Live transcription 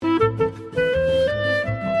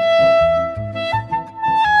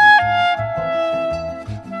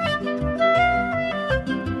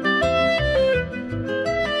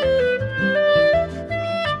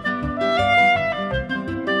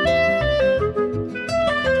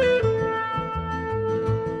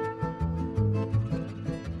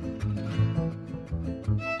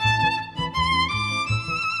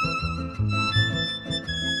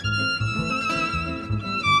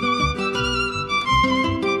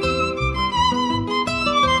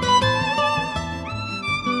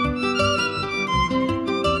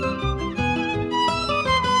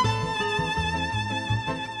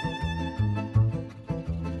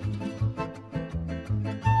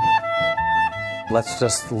Let's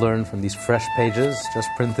just learn from these fresh pages, just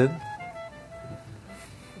printed,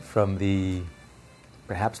 from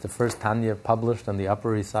perhaps the first Tanya published on the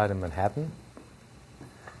Upper East Side of Manhattan,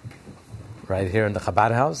 right here in the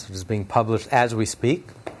Chabad House, which is being published as we speak,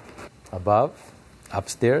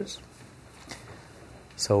 upstairs.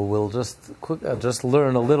 So we'll just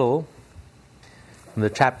learn a little from the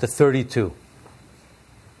chapter 32.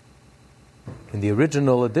 In the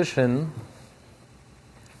original edition,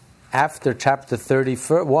 after chapter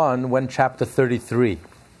 31 went chapter 33.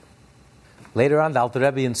 Later on, the Alter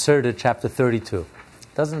Rebbe inserted chapter 32.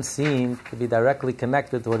 Doesn't seem to be directly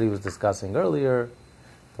connected to what he was discussing earlier, to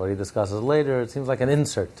what he discusses later. It seems like an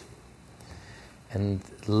insert. And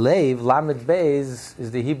Leiv, Lamed Beis,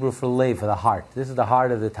 is the Hebrew for Leiv, for the heart. This is the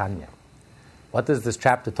heart of the Tanya. What does this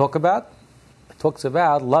chapter talk about? It talks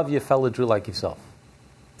about love your fellow Jew like yourself.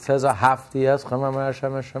 It says, Ahavti eschem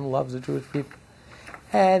Hashem, Hashem loves the Jewish people.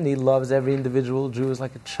 And he loves every individual Jew as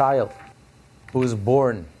like a child who is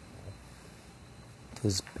born to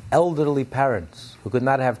his elderly parents who could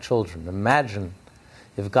not have children. Imagine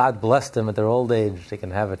if God blessed them at their old age, they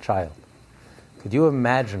can have a child. Could you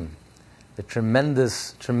imagine the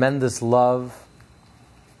tremendous, tremendous love,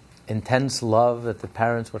 intense love that the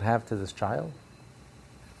parents would have to this child?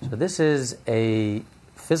 So this is a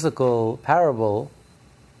physical parable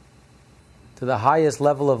to the highest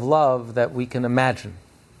level of love that we can imagine.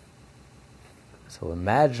 So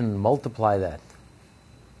imagine, multiply that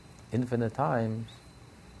infinite times.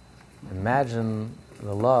 Imagine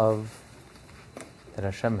the love that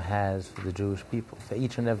Hashem has for the Jewish people, for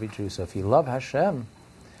each and every Jew. So if you love Hashem,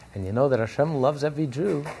 and you know that Hashem loves every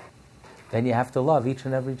Jew, then you have to love each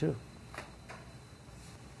and every Jew.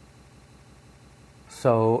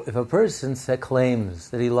 So if a person claims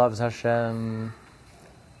that he loves Hashem,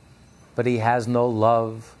 but he has no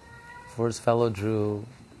love for his fellow Jew,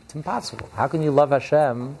 it's impossible. How can you love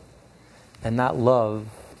Hashem and not love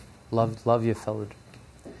your fellow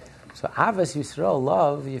Jew? So Avas Yisrael,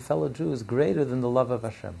 love your fellow Jew, is greater than the love of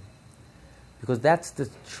Hashem. Because that's the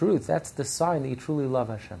truth, that's the sign that you truly love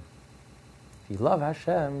Hashem. If you love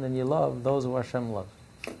Hashem, then you love those who Hashem loves.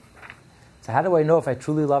 So how do I know if I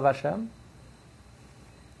truly love Hashem?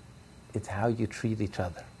 It's how you treat each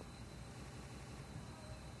other.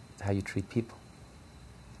 How you treat people.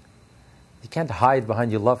 You can't hide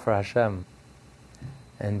behind your love for Hashem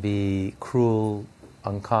and be cruel,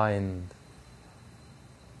 unkind,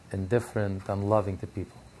 indifferent, unloving to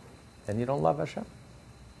people. Then you don't love Hashem.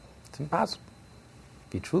 It's impossible.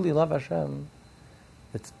 If you truly love Hashem,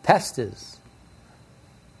 the test is,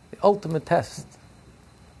 the ultimate test,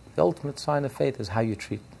 the ultimate sign of faith is how you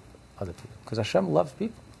treat other people. Because Hashem loves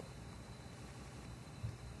people.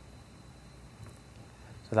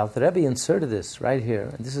 So the Alter Rebbe inserted this right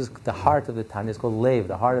here, and this is the heart of the Tanya. It's called Leiv,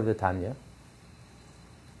 the heart of the Tanya.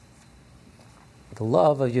 The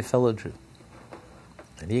love of your fellow Jew.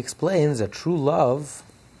 And he explains that true love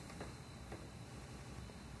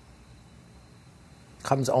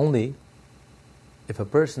comes only if a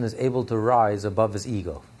person is able to rise above his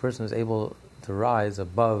ego. If a person is able to rise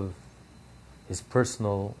above his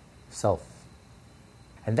personal self.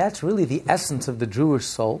 And that's really the essence of the Jewish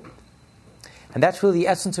soul. And that's really the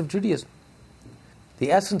essence of Judaism. The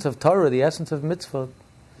essence of Torah, the essence of mitzvah,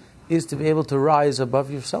 is to be able to rise above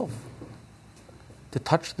yourself, to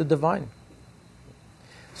touch the divine,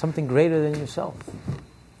 something greater than yourself,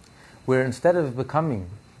 where instead of becoming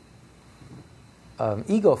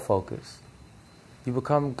ego-focused, you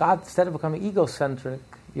become God. Instead of becoming egocentric,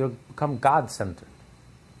 you become God-centered.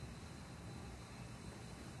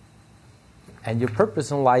 And your purpose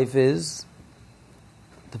in life is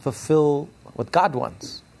to fulfill what God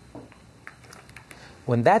wants.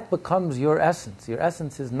 When that becomes your essence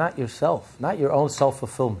is not yourself, not your own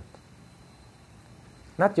self-fulfillment,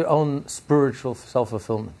 not your own spiritual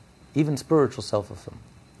self-fulfillment, even spiritual self-fulfillment.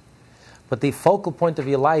 But the focal point of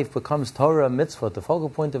your life becomes Torah and mitzvah. The focal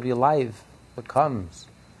point of your life becomes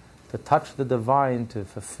to touch the divine, to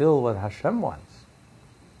fulfill what Hashem wants.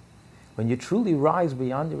 When you truly rise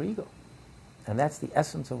beyond your ego. And that's the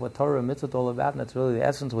essence of what Torah and mitzvah is all about, and that's really the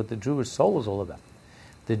essence of what the Jewish soul is all about.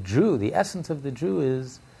 The Jew, the essence of the Jew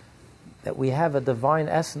is that we have a divine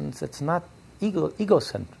essence that's not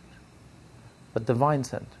ego-centered, but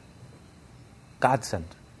divine-centered,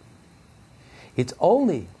 God-centered. It's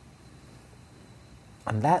only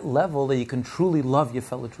on that level that you can truly love your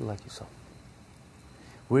fellow Jew like yourself,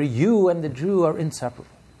 where you and the Jew are inseparable.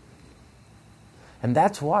 And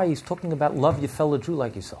that's why he's talking about love your fellow Jew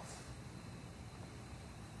like yourself.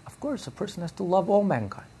 Of course, a person has to love all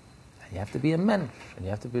mankind. And you have to be a mensch, and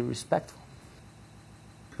you have to be respectful.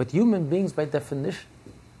 But human beings, by definition,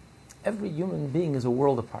 Every human being is a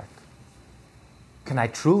world apart. Can I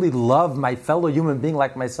truly love my fellow human being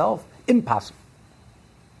like myself? Impossible.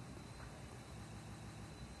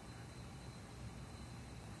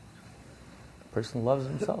 A person loves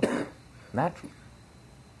himself, naturally,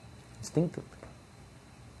 instinctively.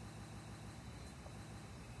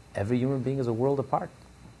 Every human being is a world apart.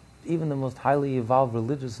 Even the most highly evolved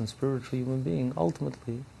religious and spiritual human being,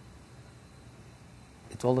 ultimately,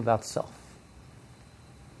 it's all about self.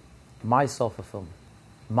 My self-fulfillment,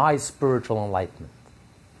 my spiritual enlightenment,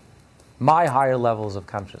 my higher levels of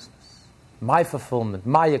consciousness, my fulfillment,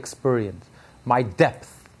 my experience, my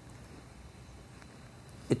depth.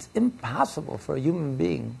 It's impossible for a human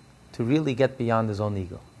being to really get beyond his own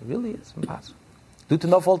ego. It really is impossible. Due to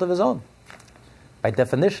no fault of his own. By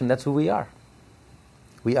definition, that's who we are.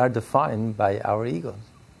 We are defined by our egos.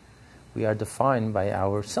 We are defined by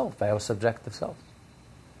our self, by our subjective self.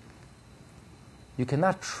 You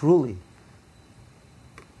cannot truly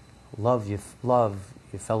love your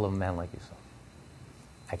fellow man like yourself.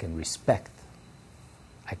 I can respect.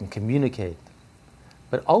 I can communicate.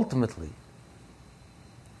 But ultimately,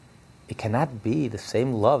 it cannot be the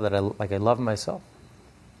same love that I love myself.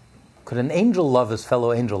 Could an angel love his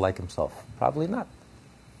fellow angel like himself? Probably not.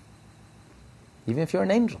 Even if you're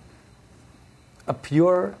an angel. A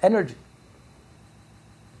pure energy.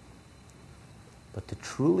 But to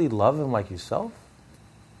truly love him like yourself?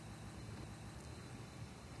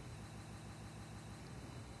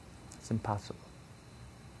 It's impossible.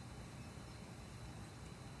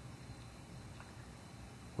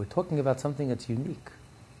 We're talking about something that's unique.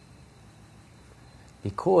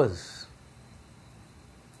 Because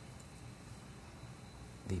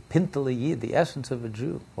the Pintele Yid, the essence of a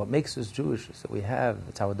Jew, what makes us Jewish is that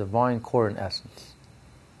it's our divine core and essence.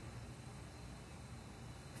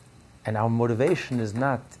 And our motivation is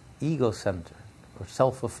not ego-centered or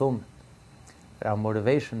self-fulfillment. But our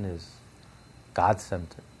motivation is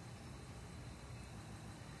God-centered.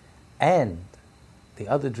 And the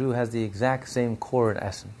other Jew has the exact same core and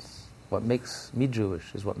essence. What makes me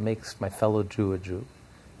Jewish is what makes my fellow Jew a Jew.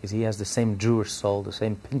 Is he has the same Jewish soul, the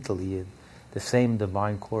same Pintele Yid, the same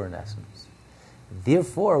divine core and essence.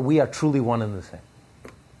 Therefore, we are truly one and the same.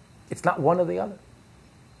 It's not one or the other.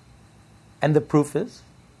 And the proof is,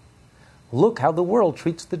 look how the world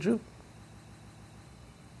treats the Jew.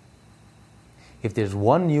 If there's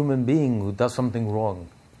one human being who does something wrong,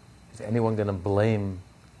 is anyone going to blame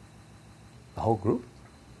the whole group?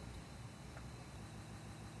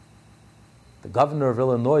 The governor of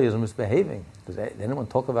Illinois is misbehaving. Does anyone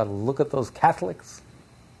talk about, look at those Catholics?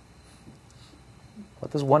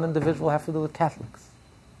 What does one individual have to do with Catholics?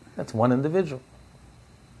 That's one individual.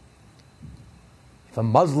 If a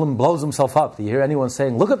Muslim blows himself up, do you hear anyone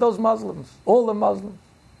saying, look at those Muslims, all the Muslims?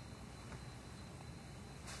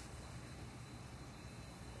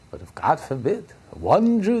 But if, God forbid,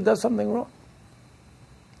 one Jew does something wrong,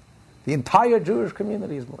 the entire Jewish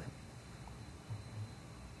community is blamed.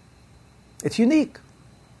 It's unique.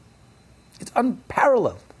 It's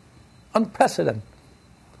unparalleled, unprecedented.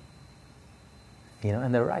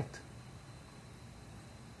 And they're right.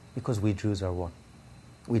 Because we Jews are one.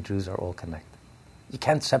 We Jews are all connected. You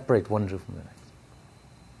can't separate one Jew from the next.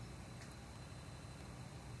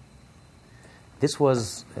 This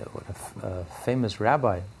was what a famous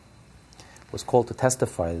rabbi was called to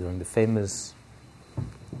testify during the famous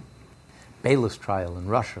Bayless trial in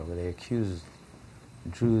Russia, where they accused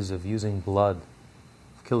Jews of using blood,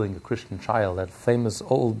 of killing a Christian child, that famous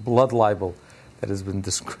old blood libel that has been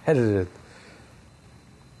discredited.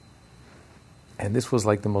 And this was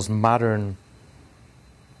like the most modern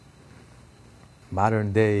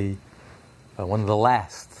day, one of the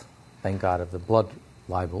last, thank God, of the blood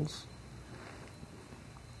libels.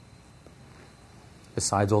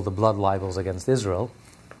 Besides all the blood libels against Israel.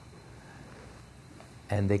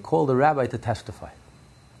 And they called the rabbi to testify.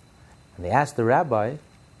 And they asked the rabbi,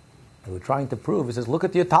 they were trying to prove, he says, look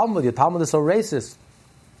at your Talmud is so racist.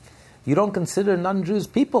 You don't consider non-Jews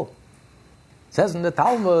people. It says in the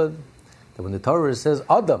Talmud, that when the Torah says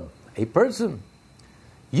Adam, a person,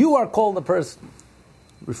 you are called a person,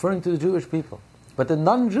 referring to the Jewish people. But the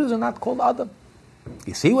non-Jews are not called Adam.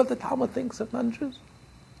 You see what the Talmud thinks of non-Jews?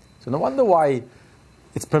 So no wonder why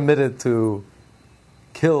it's permitted to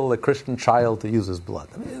kill a Christian child to use his blood.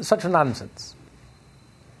 I mean, it's such a nonsense.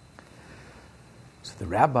 So the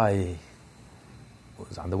rabbi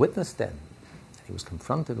was on the witness stand. He was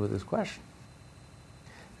confronted with this question.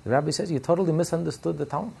 The rabbi says, you totally misunderstood the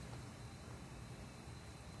Talmud.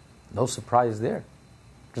 No surprise there.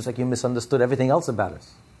 Just like you misunderstood everything else about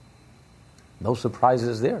us. No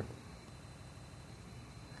surprises there.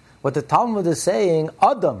 What the Talmud is saying,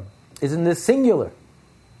 Adam, is in the singular.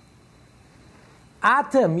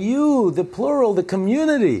 Atem, you, the plural, the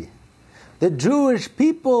community, the Jewish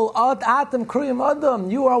people, Ad Atem Kriyim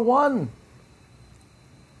Adam, you are one.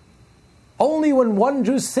 Only when one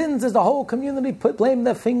Jew sins does the whole community blame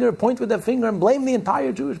their finger, point with their finger, and blame the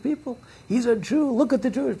entire Jewish people. He's a Jew, look at the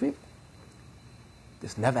Jewish people.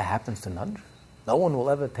 This never happens to non-Jews. No one will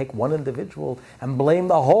ever take one individual and blame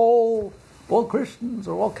the whole, all Christians,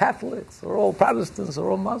 or all Catholics, or all Protestants, or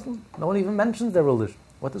all Muslims. No one even mentions their religion.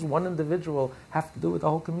 What does one individual have to do with the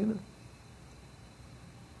whole community?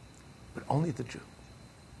 But only the Jew.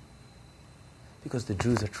 Because the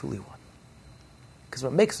Jews are truly one. Because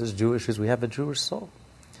what makes us Jewish is we have a Jewish soul.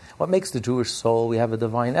 What makes the Jewish soul? We have a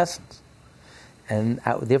divine essence. And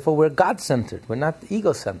therefore we're God-centered. We're not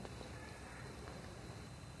ego-centered.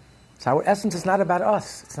 So our essence is not about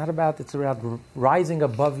us. It's about rising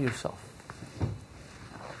above yourself.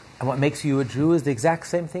 And what makes you a Jew is the exact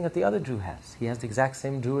same thing that the other Jew has. He has the exact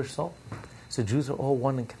same Jewish soul. So Jews are all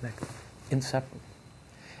one and connected, inseparable.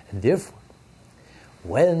 And therefore,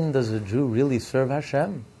 when does a Jew really serve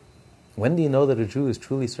Hashem? When do you know that a Jew is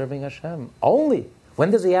truly serving Hashem? Only.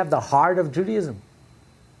 When does he have the heart of Judaism?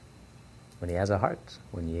 When he has a heart.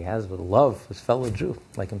 When he has love for his fellow Jew,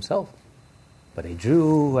 like himself. But a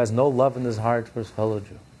Jew who has no love in his heart for his fellow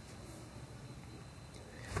Jew,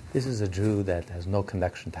 this is a Jew that has no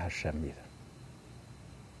connection to Hashem either.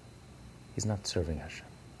 He's not serving Hashem.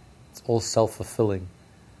 It's all self-fulfilling.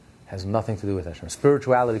 Has nothing to do with Hashem.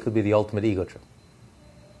 Spirituality could be the ultimate ego trip.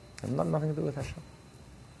 It has nothing to do with Hashem.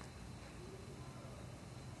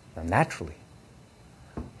 Now, naturally,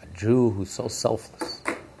 a Jew who's so selfless,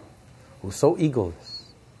 who's so egoless,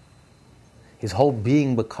 his whole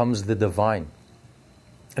being becomes the divine,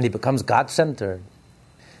 and he becomes God-centered.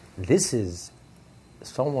 This is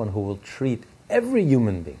someone who will treat every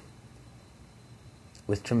human being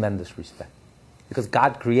with tremendous respect. Because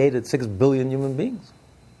God created 6 billion human beings.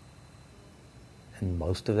 And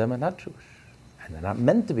most of them are not Jewish. And they're not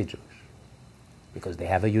meant to be Jewish. Because they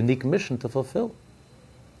have a unique mission to fulfill.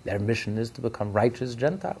 Their mission is to become righteous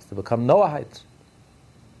Gentiles, to become Noahites.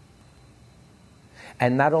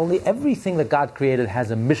 And not only everything that God created has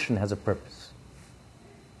a mission, has a purpose.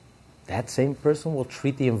 That same person will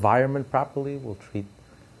treat the environment properly, will treat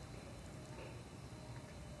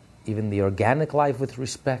even the organic life with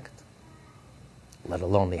respect, let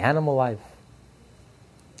alone the animal life,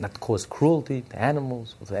 not cause cruelty to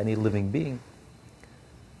animals or to any living being.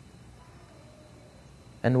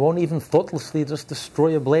 And won't even thoughtlessly just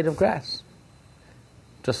destroy a blade of grass.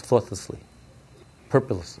 Just thoughtlessly,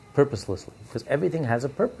 purposelessly. Because everything has a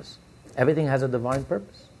purpose. Everything has a divine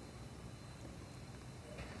purpose.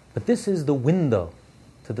 But this is the window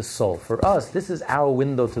to the soul. For us, this is our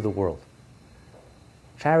window to the world.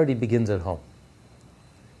 Charity begins at home.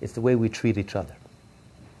 It's the way we treat each other.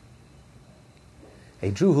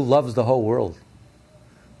 A Jew who loves the whole world,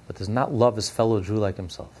 but does not love his fellow Jew like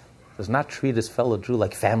himself, does not treat his fellow Jew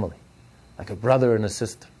like family, like a brother and a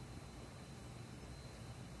sister.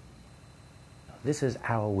 This is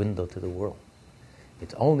our window to the world.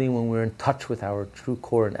 It's only when we're in touch with our true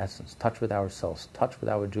core and essence, touch with ourselves, touch with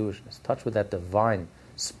our Jewishness, touch with that divine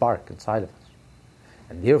spark inside of us.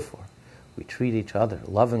 And therefore, we treat each other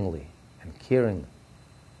lovingly and caringly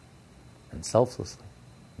and selflessly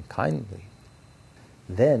and kindly.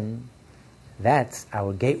 Then, that's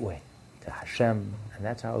our gateway to Hashem, and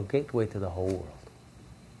that's our gateway to the whole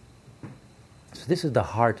world. So this is the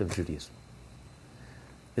heart of Judaism.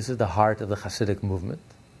 This is the heart of the Hasidic movement,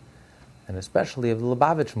 and especially of the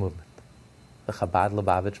Lubavitch movement, the Chabad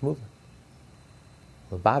Lubavitch movement.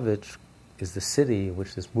 Lubavitch is the city in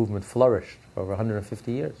which this movement flourished for over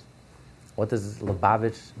 150 years. What does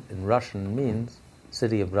Lubavitch in Russian means?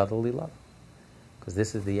 City of brotherly love. Because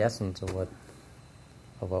this is the essence of what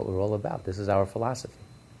we're all about. This is our philosophy.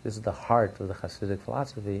 This is the heart of the Hasidic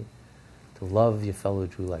philosophy, to love your fellow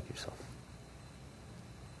Jew like yourself.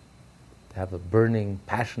 To have a burning,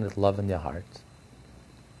 passionate love in your heart.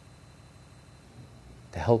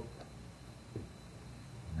 To help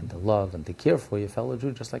and to love and to care for your fellow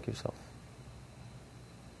Jew just like yourself.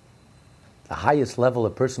 The highest level a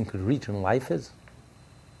person could reach in life is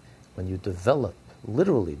when you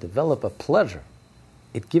literally develop a pleasure.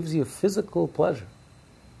 It gives you a physical pleasure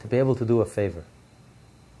to be able to do a favor,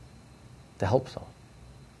 to help someone.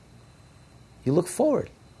 You look forward.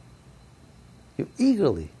 You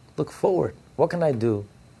eagerly look forward. What can I do?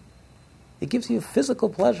 It gives you a physical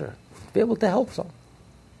pleasure to be able to help someone.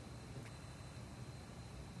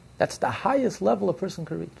 That's the highest level a person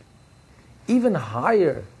can reach. Even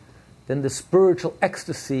higher than the spiritual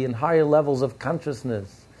ecstasy and higher levels of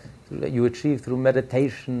consciousness, that you achieve through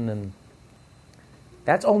meditation, and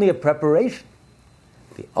that's only a preparation.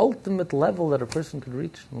 The ultimate level that a person could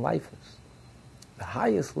reach in life is the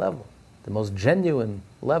highest level, the most genuine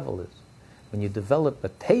level is when you develop a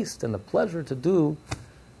taste and a pleasure to do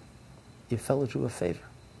your fellow Jew a favor.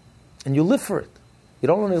 And you live for it. You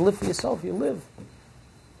don't only live for yourself, you live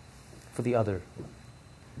for the other.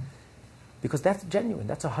 Because that's genuine,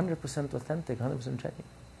 that's 100% authentic, 100% genuine.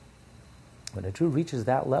 When a Jew reaches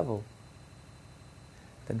that level,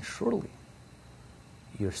 then surely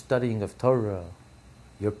your studying of Torah,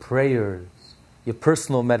 your prayers, your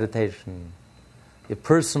personal meditation, your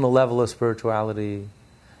personal level of spirituality,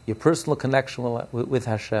 your personal connection with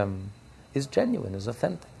Hashem is genuine, is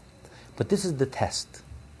authentic. But this is the test.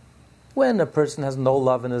 When a person has no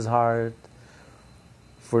love in his heart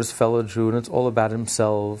for his fellow Jew, and it's all about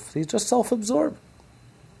himself, he's just self-absorbed.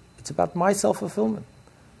 It's about my self-fulfillment.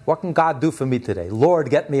 What can God do for me today? Lord,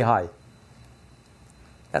 get me high.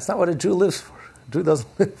 That's not what a Jew lives for. A Jew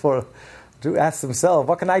doesn't live for. A Jew asks himself,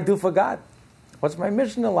 what can I do for God? What's my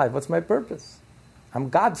mission in life? What's my purpose? I'm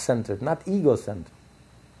God-centered, not ego-centered.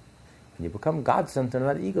 When you become God-centered,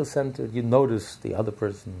 not ego-centered, you notice the other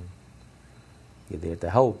person. You're there to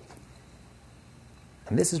help.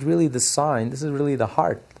 And this is really the sign, this is really the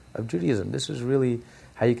heart of Judaism. This is really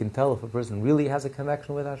how you can tell if a person really has a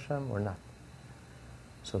connection with Hashem or not.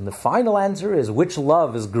 So the final answer is, which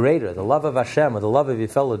love is greater, the love of Hashem or the love of your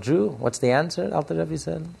fellow Jew? What's the answer, Alter Rebbe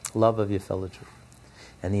said? Love of your fellow Jew.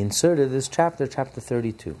 And he inserted this chapter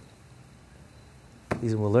 32. The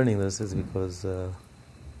reason we're learning this is because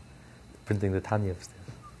printing the Tanya upstairs.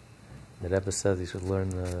 The Rebbe says you should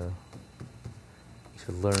learn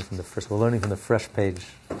from the first. We're learning from the fresh page,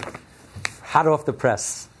 hot off the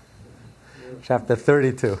press. Chapter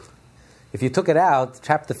 32. If you took it out,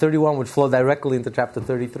 chapter 31 would flow directly into chapter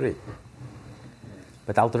 33.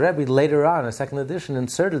 But Alter Rebbe later on, a second edition,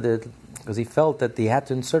 inserted it because he felt that he had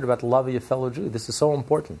to insert about the love of your fellow Jew. This is so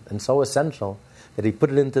important and so essential that he put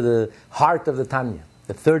it into the heart of the Tanya,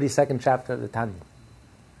 the 32nd chapter of the Tanya.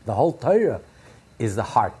 The whole Torah is the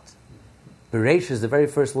heart. Bereshis, the very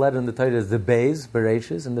first letter in the Torah is the Beis,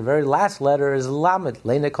 Bereshis, and the very last letter is Lamed,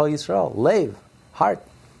 Leine Kol Yisrael, Lev, heart.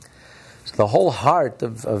 So the whole heart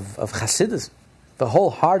of Hasidus, the whole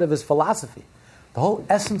heart of his philosophy, the whole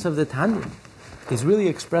essence of the Tanya is really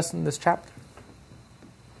expressed in this chapter.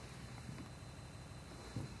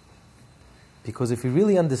 Because if you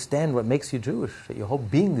really understand what makes you Jewish, that your whole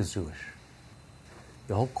being is Jewish,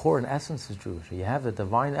 your whole core and essence is Jewish, you have the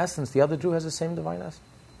divine essence, the other Jew has the same divine essence.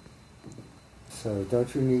 So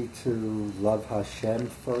don't you need to love Hashem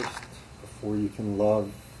first before you can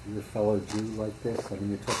love your fellow Jew like this? I mean,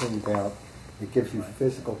 you're talking about it gives you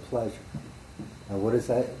physical pleasure. Now, what is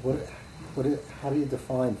that? How do you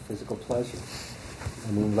define physical pleasure?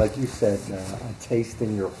 I mean, like you said, a taste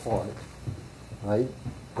in your heart, right?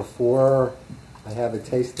 Before I have a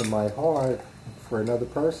taste in my heart for another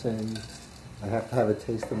person, I have to have a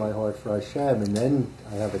taste in my heart for Hashem, and then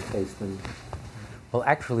I have a taste in... Well,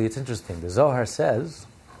 actually, it's interesting. The Zohar says,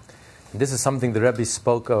 and this is something the Rebbe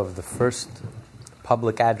spoke of, the first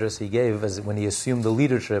public address he gave as when he assumed the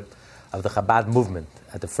leadership of the Chabad movement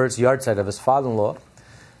at the first yahrzeit of his father-in-law,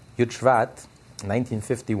 Yud Shvat,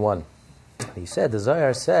 1951. He said, the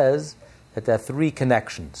Zohar says that there are three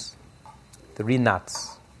connections, three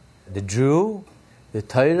knots: the Jew, the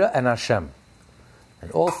Torah, and Hashem.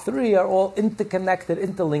 And all three are all interconnected,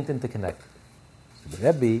 interlinked, interconnected. So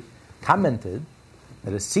the Rebbe commented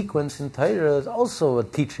that a sequence in Torah is also a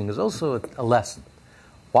teaching, is also a lesson.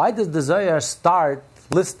 Why does the Zohar start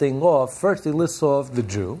listing off? First he lists off the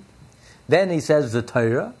Jew, then he says the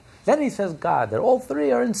Torah, then he says God. That all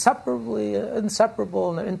three are inseparable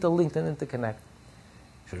and they're interlinked and interconnected.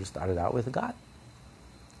 Should have started out with God,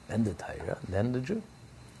 then the Torah, then the Jew.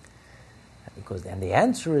 And the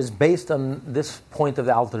answer is based on this point of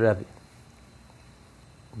the Alter Rebbe.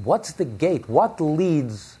 What's the gate? What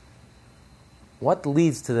leads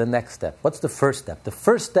to the next step? What's the first step? The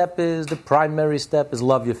first step is, the primary step is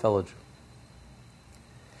love your fellow Jew.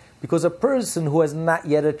 Because a person who has not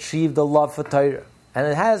yet achieved a love for Torah,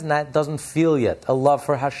 and doesn't feel yet a love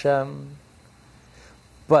for Hashem,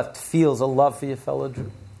 but feels a love for your fellow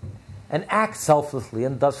Jew, and acts selflessly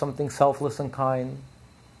and does something selfless and kind,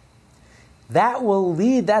 that will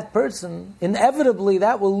lead that person, inevitably,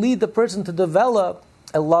 that will lead the person to develop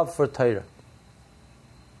a love for Torah,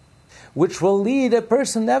 which will lead a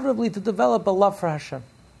person inevitably to develop a love for Hashem.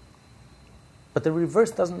 But the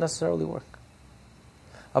reverse doesn't necessarily work.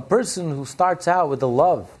 A person who starts out with a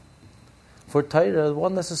love for Torah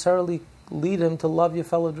won't necessarily lead him to love your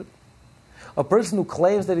fellow Jew. A person who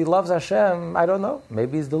claims that he loves Hashem, I don't know,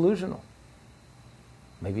 maybe he's delusional.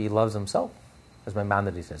 Maybe he loves himself, as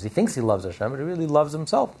Maimonides says. He thinks he loves Hashem, but he really loves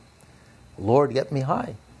himself. Lord, get me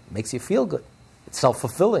high. Makes you feel good. It's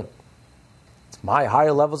self-fulfilling. It's my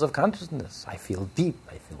higher levels of consciousness. I feel deep.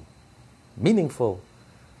 I feel meaningful.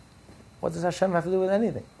 What does Hashem have to do with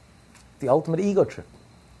anything? The ultimate ego trip.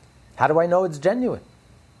 How do I know it's genuine?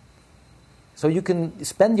 So you can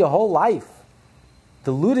spend your whole life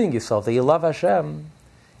deluding yourself that you love Hashem,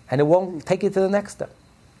 and it won't take you to the next step.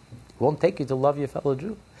 It won't take you to love your fellow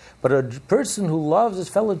Jew. But a person who loves his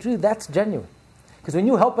fellow Jew, that's genuine. Because when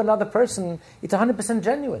you help another person, it's 100%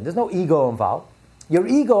 genuine. There's no ego involved. Your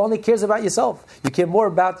ego only cares about yourself. You care more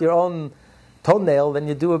about your own toenail than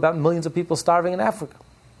you do about millions of people starving in Africa.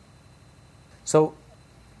 So,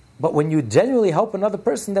 but when you genuinely help another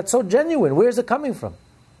person, that's so genuine. Where is it coming from?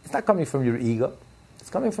 It's not coming from your ego. It's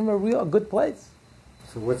coming from a good place.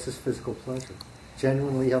 So what's this physical pleasure?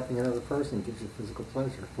 Genuinely helping another person gives you physical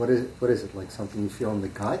pleasure. What is it? Like something you feel in the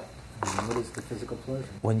gut? I mean, what is the physical pleasure?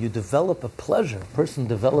 When you develop a pleasure, a person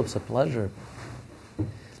develops a pleasure,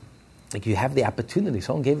 like you have the opportunity,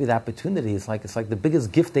 someone gave you the opportunity, it's like the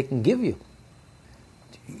biggest gift they can give you.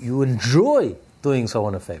 You enjoy doing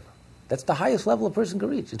someone a favor. That's the highest level a person can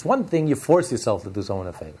reach. It's one thing you force yourself to do someone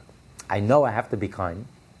a favor. I know I have to be kind.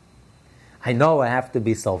 I know I have to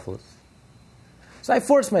be selfless. So I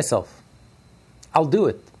force myself. I'll do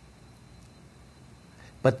it.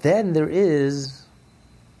 But then there is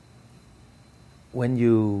when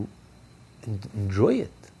you enjoy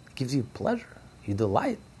it, it gives you pleasure, you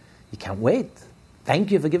delight, you can't wait.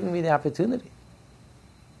 Thank you for giving me the opportunity.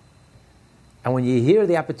 And when you hear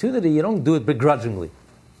the opportunity, you don't do it begrudgingly.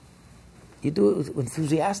 You do it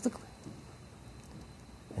enthusiastically.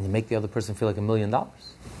 And you make the other person feel like $1 million.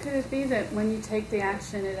 Could it be that when you take the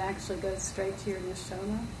action, it actually goes straight to your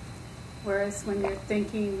neshama? Whereas when you're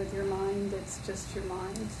thinking with your mind, it's just your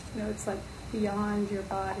mind. You know, it's like beyond your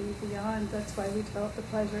body, beyond. That's why we develop the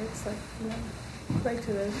pleasure. It's like, right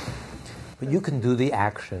to the... But you can do the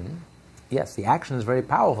action. Yes, the action is very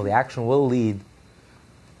powerful. The action will lead.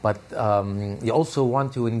 But you also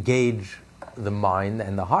want to engage the mind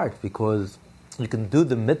and the heart, because you can do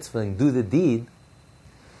the mitzvah and do the deed,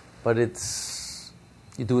 but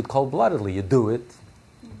you do it cold-bloodedly. You do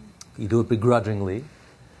it begrudgingly.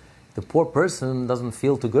 The poor person doesn't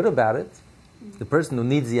feel too good about it. The person who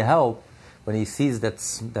needs your help, when he sees that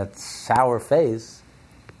sour face,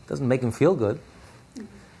 it doesn't make him feel good.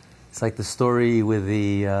 It's like the story with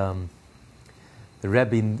the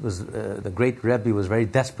Rebbe was the great Rebbe was very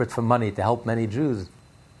desperate for money to help many Jews,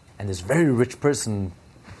 and this very rich person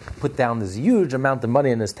put down this huge amount of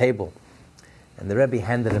money on his table, and the Rebbe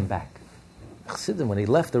handed him back. Chassidim, when he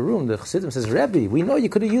left the room, the Chassidim says, "Rebbe, we know you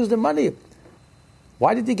could have used the money.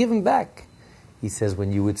 Why did you give him back?" He says,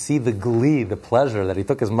 when you would see the glee, the pleasure that he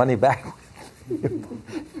took his money back with.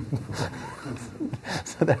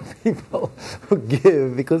 So that people who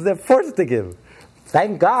give because they're forced to give.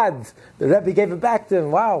 Thank God the Rebbe gave it back to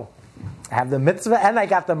him. Wow, I have the mitzvah and I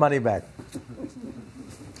got the money back.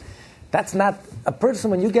 That's not a person.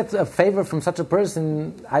 When you get a favor from such a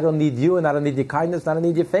person, I don't need you and I don't need your kindness and I don't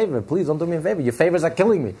need your favor. Please don't do me a favor. Your favors are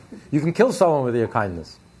killing me. You can kill someone with your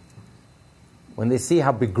kindness. When they see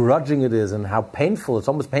how begrudging it is and how painful, it's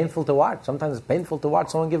almost painful to watch. Sometimes it's painful to watch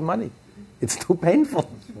someone give money. It's too painful.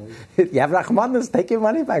 You have Rahmanas, take your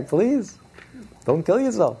money back, please. Don't kill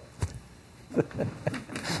yourself.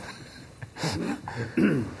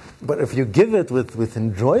 But if you give it with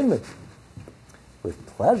enjoyment, with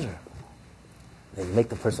pleasure, then you make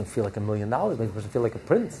the person feel like $1 million, make the person feel like a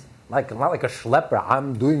prince. Not like a schlepper,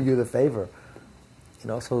 I'm doing you the favor.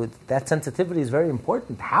 So that sensitivity is very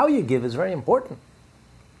important. How you give is very important.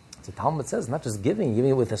 As the Talmud says, not just giving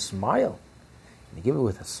it with a smile. You give it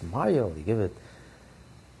with a smile, you give it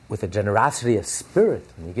with a generosity of spirit,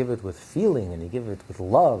 and you give it with feeling, and you give it with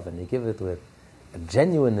love, and you give it with a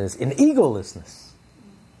genuineness, in egolessness.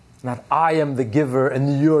 Not I am the giver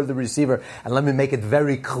and you're the receiver, and let me make it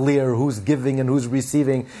very clear who's giving and who's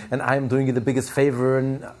receiving, and I'm doing you the biggest favor,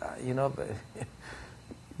 and you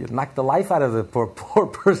knock the life out of the poor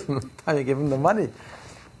person by the time you give him the money.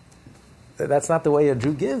 That's not the way a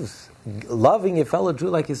Jew gives. Loving a fellow Jew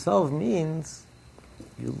like yourself means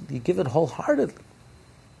you give it wholeheartedly,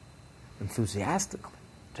 enthusiastically,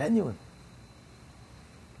 genuine.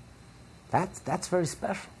 That's very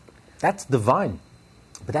special. That's divine.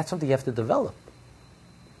 But that's something you have to develop.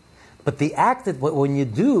 But the act that when you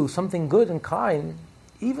do something good and kind,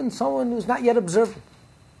 even someone who's not yet observant,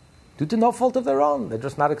 due to no fault of their own, they're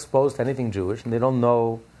just not exposed to anything Jewish and they don't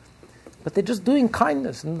know, but they're just doing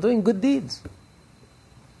kindness and doing good deeds.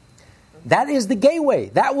 That is the gateway.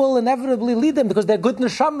 That will inevitably lead them because they're good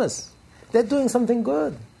neshamas. They're doing something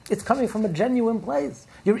good. It's coming from a genuine place.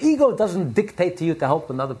 Your ego doesn't dictate to you to help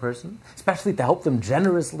another person, especially to help them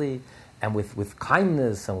generously and with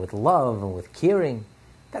kindness and with love and with caring.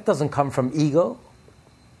 That doesn't come from ego.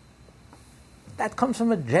 That comes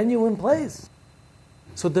from a genuine place.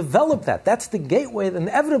 So develop that. That's the gateway.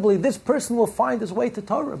 Inevitably, this person will find his way to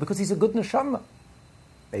Torah because he's a good neshama.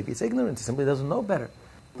 Maybe it's ignorant. He simply doesn't know better.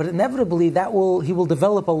 But inevitably, he will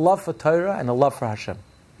develop a love for Torah and a love for Hashem.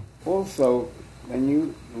 Also, when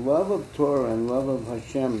you love of Torah and love of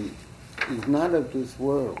Hashem is not of this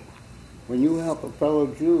world. When you help a fellow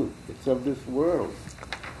Jew, it's of this world.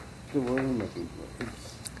 It's the word I'm looking for.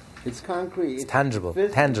 It's concrete. It's tangible.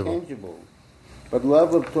 Tangible. But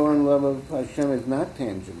love of Torah and love of Hashem is not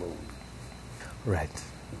tangible. Right.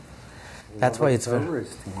 That's why it's Torah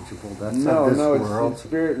is tangible. That's of this world. It's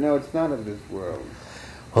spirit. No, it's not of this world.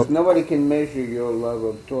 Well, nobody can measure your love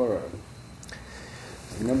of Torah.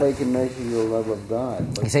 Nobody can measure your love of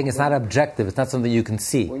God. He's saying it's not objective. It's not something you can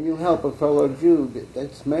see. When you help a fellow Jew,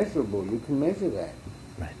 that's measurable. You can measure that.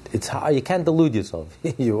 Right. It's hard. You can't delude yourself.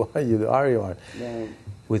 You are. Yeah.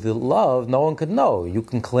 With love, no one could know. You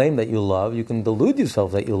can claim that you love. You can delude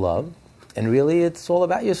yourself that you love. And really, it's all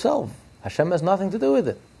about yourself. Hashem has nothing to do with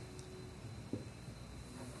it.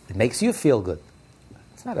 It makes you feel good.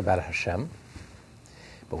 It's not about Hashem.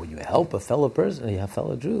 But when you help a fellow person, a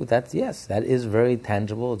fellow Jew, that is very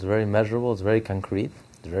tangible, it's very measurable, it's very concrete,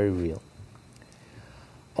 it's very real.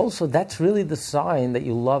 Also, that's really the sign that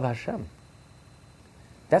you love Hashem.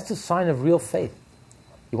 That's the sign of real faith.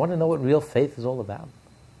 You want to know what real faith is all about?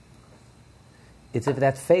 It's if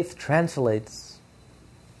that faith translates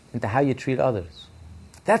into how you treat others.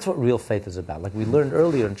 That's what real faith is about. Like we learned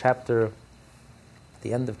earlier in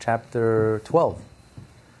the end of chapter 12,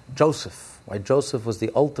 Joseph. Why Joseph was the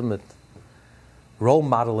ultimate role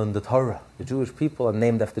model in the Torah. The Jewish people are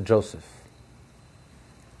named after Joseph.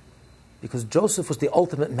 Because Joseph was the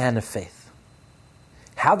ultimate man of faith.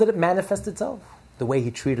 How did it manifest itself? The way he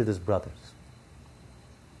treated his brothers.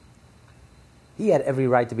 He had every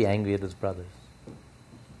right to be angry at his brothers.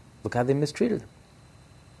 Look how they mistreated him.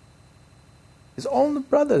 His own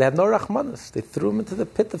brother, they had no rachmanis. They threw him into the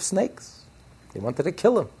pit of snakes. They wanted to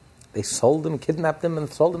kill him. They sold him, kidnapped him,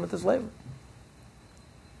 and sold him into slavery.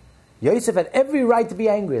 Yosef had every right to be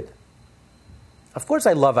angry at him. Of course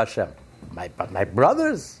I love Hashem. But my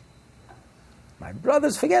brothers,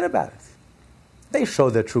 forget about it. They show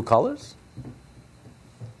their true colors.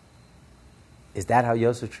 Is that how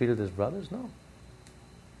Yosef treated his brothers? No.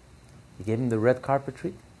 He gave him the red carpet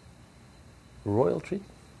treatment, royal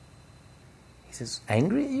treatment. He says,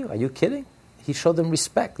 angry at you? Are you kidding? He showed them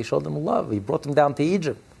respect. He showed them love. He brought them down to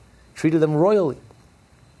Egypt, treated them royally.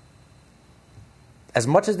 As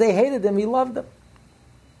much as they hated him, he loved them.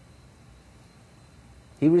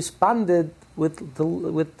 He responded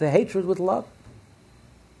with the hatred with love.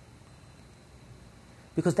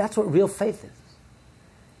 Because that's what real faith is.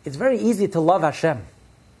 It's very easy to love Hashem,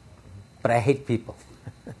 but I hate people.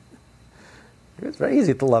 It's very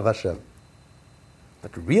easy to love Hashem.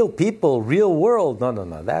 But real people, real world,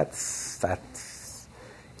 no. That's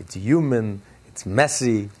it's human, it's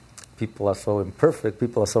messy. People are so imperfect,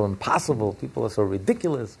 people are so impossible, people are so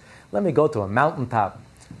ridiculous. Let me go to a mountaintop.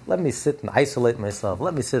 Let me sit and isolate myself.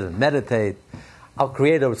 Let me sit and meditate. I'll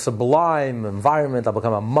create a sublime environment. I'll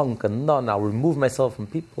become a monk, a nun. I'll remove myself from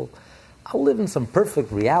people. I'll live in some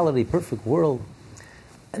perfect reality, perfect world.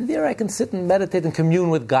 And there I can sit and meditate and commune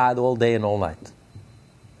with God all day and all night.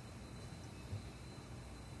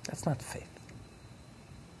 That's not faith.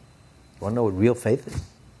 You want to know what real faith is?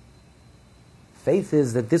 Faith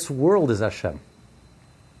is that this world is Hashem.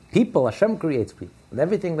 People, Hashem creates people. And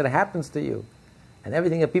everything that happens to you, and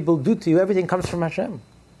everything that people do to you, everything comes from Hashem.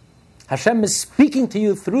 Hashem is speaking to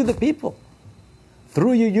you through the people.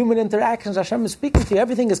 Through your human interactions, Hashem is speaking to you.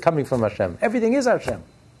 Everything is coming from Hashem. Everything is Hashem.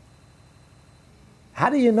 How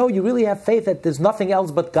do you know you really have faith that there's nothing else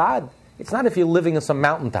but God? It's not if you're living in some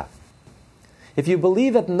mountaintop. If you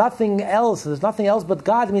believe that nothing else, there's nothing else but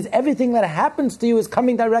God, it means everything that happens to you is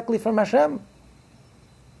coming directly from Hashem.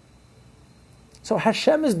 So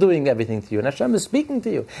Hashem is doing everything to you, and Hashem is speaking to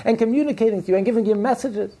you, and communicating to you, and giving you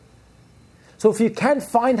messages. So if you can't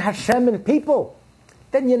find Hashem in people,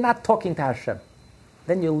 then you're not talking to Hashem.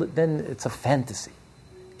 Then it's a fantasy.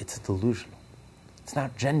 It's delusional. It's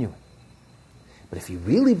not genuine. But if you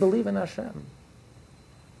really believe in Hashem,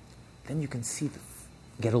 then you can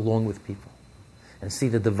get along with people, and see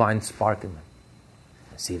the divine spark in them,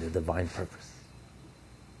 and see the divine purpose.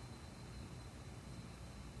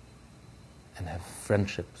 And have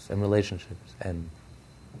friendships and relationships and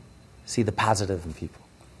See the positive in people.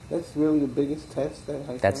 That's really the biggest test that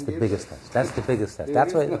Hashem That's the gives biggest us. test. That's the biggest test. There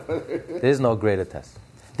That's is why there is no greater test.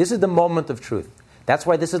 This is the moment of truth. That's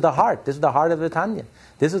why this is the heart. This is the heart of the Tanya.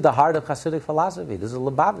 This is the heart of Hasidic philosophy. This is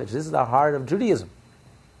Lubavitch. This is the heart of Judaism.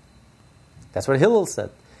 That's what Hillel said.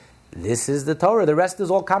 This is the Torah. The rest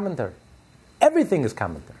is all commentary. Everything is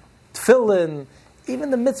commentary. Tefillin,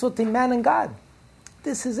 even the mitzvah between man and God.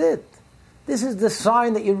 This is it. This is the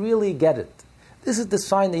sign that you really get it. This is the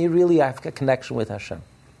sign that you really have a connection with Hashem.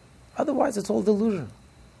 Otherwise, it's all delusion.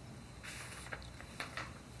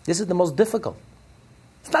 This is the most difficult.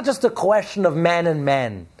 It's not just a question of man and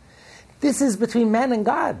man. This is between man and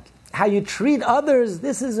God. How you treat others,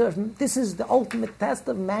 this is the ultimate test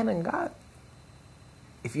of man and God.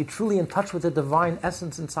 If you're truly in touch with the divine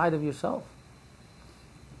essence inside of yourself.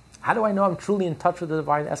 How do I know I'm truly in touch with the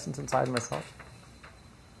divine essence inside myself?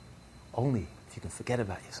 Only if you can forget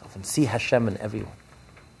about yourself and see Hashem in everyone.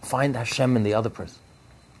 Find Hashem in the other person.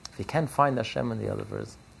 If you can't find Hashem in the other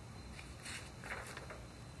person,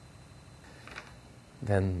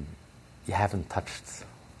 then you haven't touched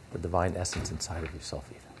the divine essence inside of yourself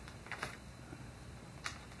either.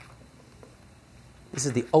 This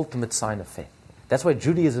is the ultimate sign of faith. That's why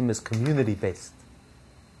Judaism is community-based.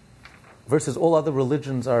 Versus all other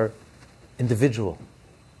religions are individual.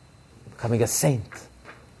 Becoming a saint,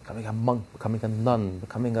 becoming a monk, becoming a nun,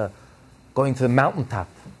 going to the mountaintop,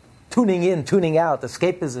 tuning in, tuning out,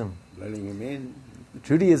 escapism. Letting him in.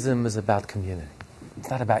 Judaism is about community. It's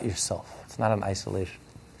not about yourself. It's not an isolation.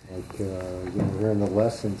 Like, here in the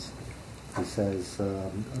lessons, he says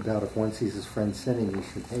about if one sees his friend sinning, he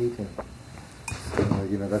should hate him. So,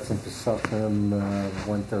 that's in Pesachim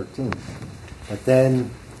 113. But then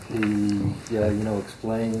he,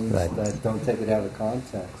 explains Right. that don't take it out of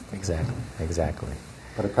context. Exactly.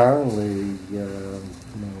 But apparently,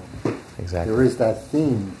 Exactly. there is that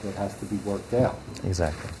theme that has to be worked out.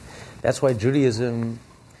 Exactly. That's why Judaism,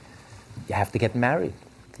 you have to get married.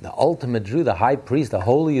 The ultimate Jew, the high priest, the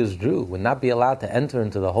holiest Jew, would not be allowed to enter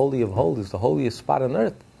into the Holy of Holies, the holiest spot on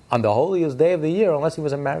earth, on the holiest day of the year, unless he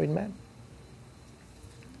was a married man.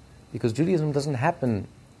 Because Judaism doesn't happen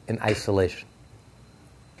in isolation.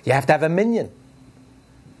 You have to have a minyan.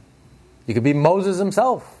 You could be Moses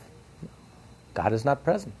himself. God is not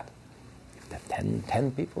present. You have to have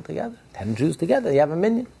 10 people together, 10 Jews together, you have a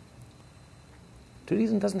minyan.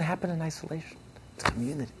 Judaism doesn't happen in isolation. It's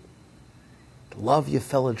community. Love your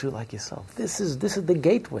fellow Jew like yourself. This is the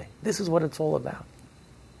gateway. This is what it's all about.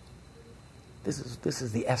 This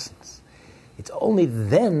is the essence. It's only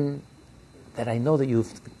then that I know that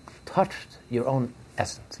you've touched your own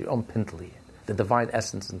essence, your own pintali, the divine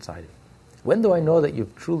essence inside of you. When do I know that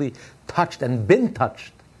you've truly touched and been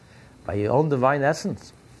touched by your own divine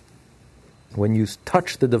essence? When you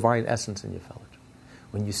touch the divine essence in your fellow Jew.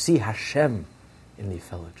 When you see Hashem in your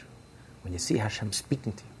fellow Jew. When you see Hashem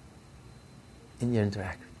speaking to you in your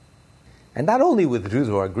interaction. And not only with Jews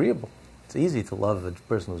who are agreeable. It's easy to love a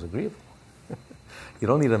person who's agreeable. You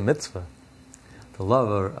don't need a mitzvah to love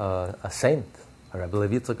a saint, a Rabbi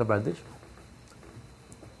Levi Yitzchak Barditch.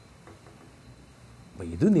 But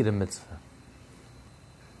you do need a mitzvah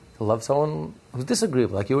to love someone who's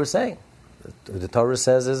disagreeable, like you were saying. The Torah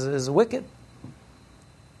says is wicked.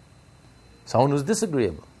 Someone who's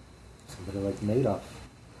disagreeable. Somebody like Madoff.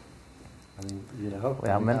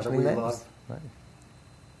 Without mentioning names. Right.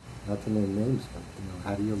 Not to name names, but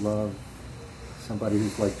how do you love somebody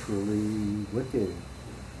who's like truly wicked?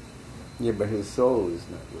 Yeah, but his soul is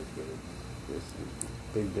not wicked. There's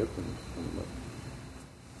a big difference.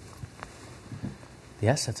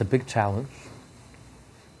 Yes, that's a big challenge.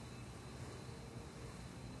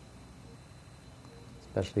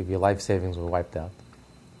 Especially if your life savings were wiped out.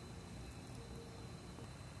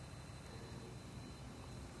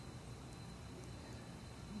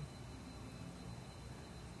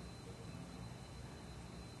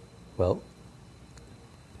 Well,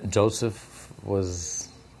 Joseph was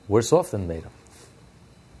worse off than Madoff.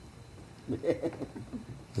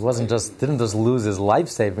 He didn't just lose his life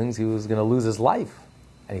savings, he was going to lose his life.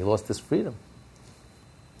 And he lost his freedom.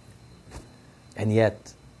 And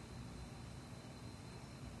yet,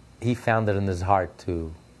 he found it in his heart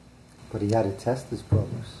to... But he had to test his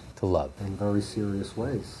brothers. To love. In very serious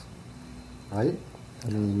ways. Right?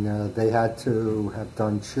 They had to have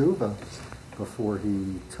done tshuva before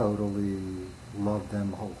he totally loved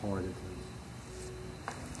them wholeheartedly.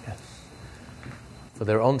 Yes. For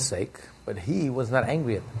their own sake, but he was not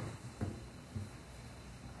angry at them.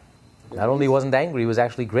 Not only wasn't angry, he was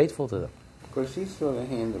actually grateful to them. Because he saw the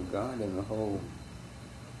hand of God in the whole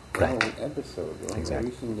Right. episode. Exactly.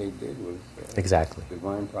 Everything they did was Exactly.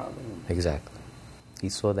 divine providence. Exactly. He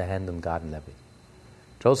saw the hand of God in everything.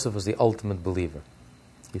 Joseph was the ultimate believer.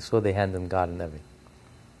 He saw the hand of God in everything.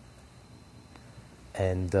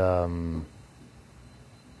 And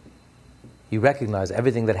he recognized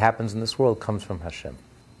everything that happens in this world comes from Hashem.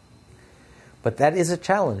 But that is a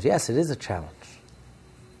challenge. Yes, it is a challenge.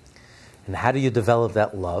 And how do you develop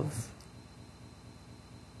that love?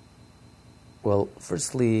 Well,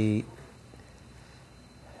 firstly,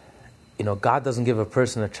 God doesn't give a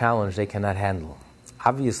person a challenge they cannot handle.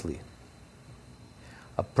 Obviously,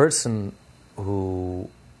 a person who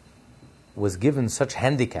was given such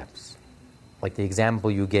handicaps, like the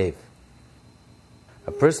example you gave,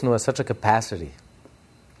 a person who has such a capacity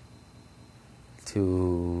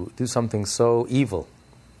to do something so evil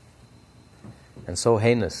and so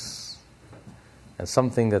heinous, and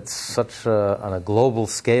something that's such on a global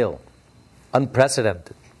scale,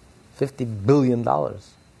 unprecedented, $50 billion.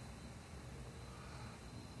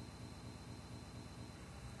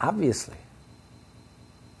 Obviously,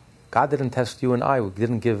 God didn't test you and I,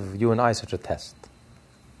 didn't give you and I such a test.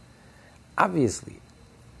 Obviously,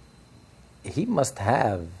 he must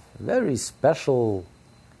have very special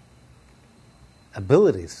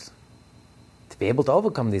abilities to be able to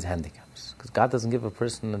overcome these handicaps, because God doesn't give a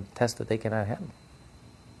person a test that they cannot handle.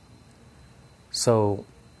 So,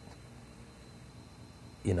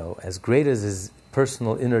 as great as his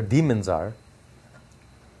personal inner demons are,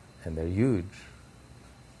 and they're huge,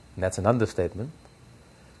 and that's an understatement,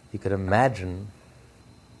 you could imagine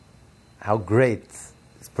how great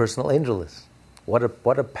his personal angel is. What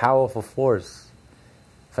a powerful force.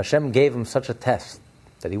 If Hashem gave him such a test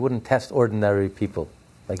that he wouldn't test ordinary people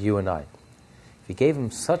like you and I, if he gave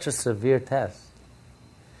him such a severe test,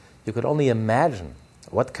 you could only imagine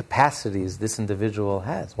what capacities this individual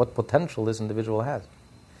has, what potential this individual has.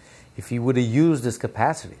 If he would have used this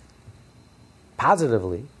capacity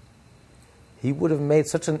positively, he would have made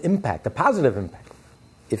such an impact, a positive impact.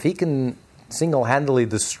 If he can single-handedly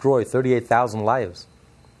destroy 38,000 lives,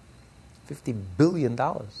 $50 billion,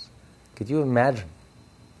 could you imagine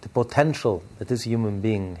the potential that this human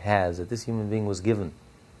being has, that this human being was given?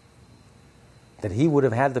 That he would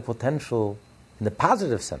have had the potential, in the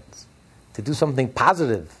positive sense, to do something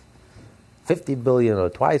positive, 50 billion or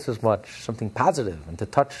twice as much, something positive, and to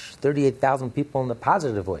touch 38,000 people in a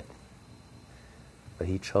positive way. But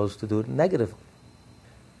he chose to do it negatively.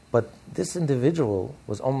 But this individual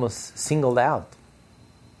was almost singled out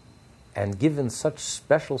and given such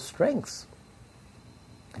special strengths.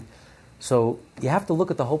 So you have to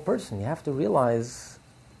look at the whole person. You have to realize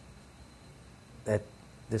that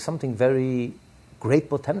there's something very great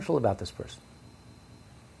potential about this person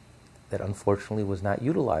that unfortunately was not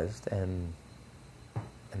utilized and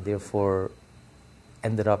therefore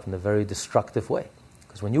ended up in a very destructive way.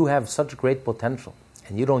 Because when you have such great potential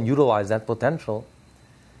and you don't utilize that potential,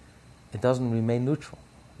 it doesn't remain neutral.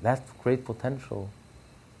 That great potential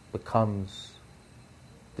becomes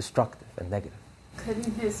destructive and negative.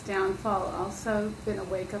 Couldn't his downfall also been a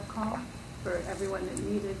wake-up call for everyone that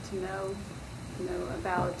needed to know,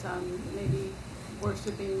 about maybe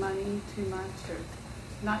worshiping money too much or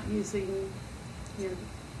not using your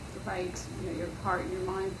heart and your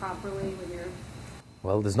mind properly when you're...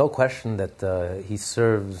 Well, there's no question that he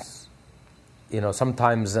serves,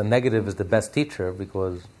 sometimes a negative is the best teacher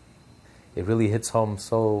because it really hits home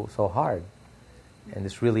so hard. And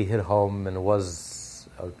this really hit home and was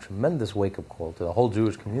a tremendous wake-up call to the whole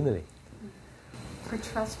Jewish community. For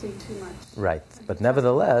trusting too much. Right. But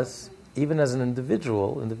nevertheless, even as an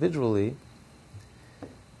individually,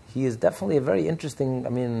 he is definitely a very interesting,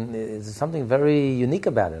 there's something very unique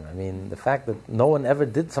about him. The fact that no one ever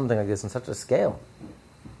did something like this on such a scale,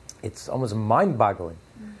 it's almost mind-boggling.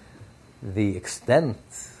 The extent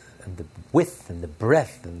and the width and the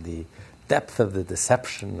breadth and the depth of the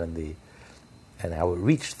deception and how it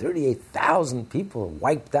reached 38,000 people,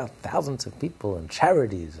 wiped out thousands of people and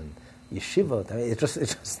charities and yeshivot.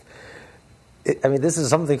 This is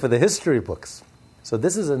something for the history books. So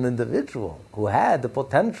this is an individual who had the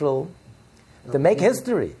potential to make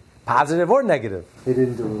history, positive or negative. He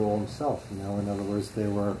didn't do it all himself, In other words, there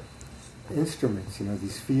were instruments,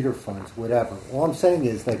 these feeder funds, whatever. All I'm saying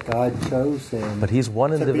is that God chose him but he's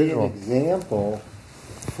one individual. To be an example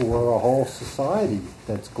for a whole society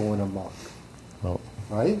that's going amok. Well,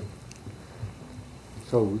 right?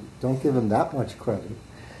 So don't give him that much credit.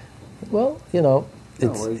 Well,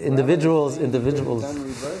 it's individuals.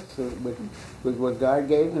 With what God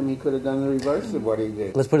gave him, he could have done the reverse of what he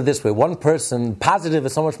did. Let's put it this way. One person, positive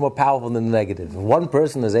is so much more powerful than negative. If one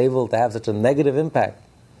person is able to have such a negative impact,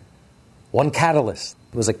 one catalyst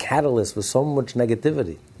was a catalyst with so much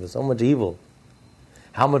negativity, with so much evil.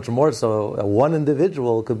 How much more so one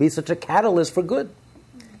individual could be such a catalyst for good,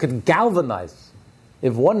 could galvanize.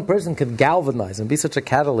 If one person could galvanize and be such a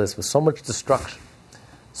catalyst with so much destruction,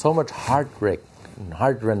 so much heartbreak and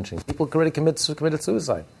heart-wrenching. People already committed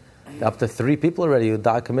suicide. Up to 3 people already who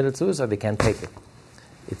committed suicide, they can't take it.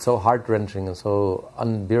 It's so heart-wrenching and so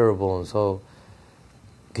unbearable and so...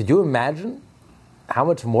 Could you imagine how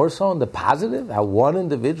much more so in the positive? How one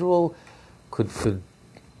individual could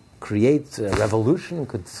create a revolution,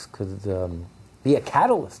 could be a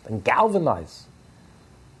catalyst and galvanize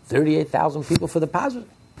 38,000 people for the positive.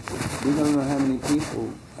 We don't know how many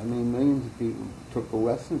people, millions of people took a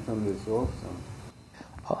lesson from this also.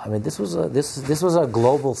 Oh, this was a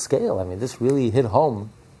global scale. This really hit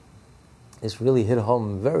home. This really hit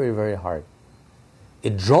home very, very hard.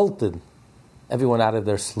 It jolted everyone out of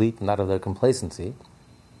their sleep and out of their complacency.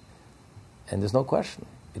 And there's no question.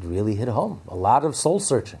 It really hit home. A lot of soul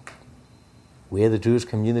searching. Where the Jewish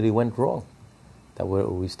community went wrong. That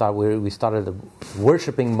we started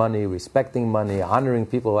worshiping money, respecting money, honoring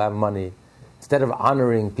people who have money, instead of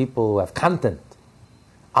honoring people who have content,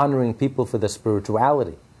 honoring people for their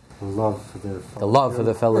spirituality. The love for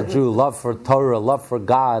their fellow Jew, love for Torah, love for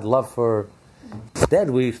God, love for...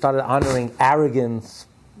 Instead, we started honoring arrogance,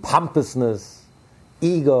 pompousness,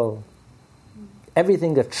 ego,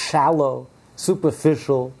 everything that's shallow,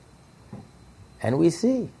 superficial. And we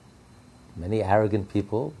see many arrogant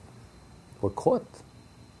people were caught.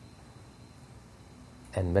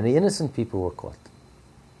 And many innocent people were caught.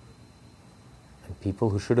 And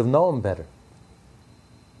people who should have known better.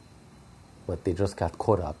 But they just got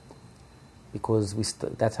caught up. Because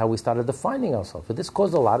that's how we started defining ourselves. But this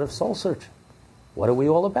caused a lot of soul searching. What are we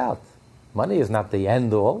all about? Money is not the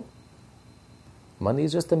end all. Money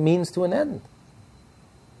is just a means to an end.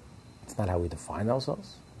 It's not how we define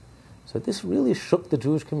ourselves. So this really shook the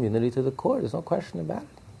Jewish community to the core. There's no question about it.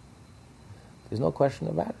 There's no question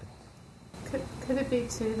about it. Could it be,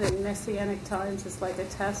 too, that Messianic times is like a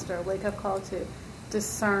test or a wake-up call to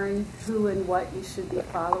discern who and what you should be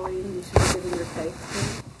following, you should be giving your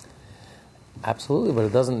faith to? Absolutely, but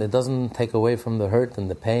it doesn't take away from the hurt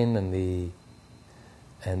and the pain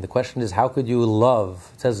and the question is, how could you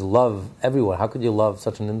love? It says love everyone. How could you love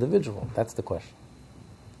such an individual? That's the question.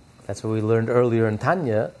 That's what we learned earlier in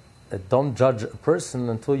Tanya, that don't judge a person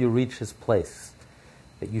until you reach his place.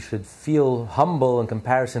 That you should feel humble in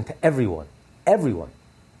comparison to everyone,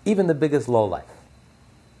 even the biggest lowlife.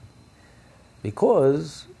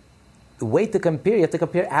 Because the way to compare, you have to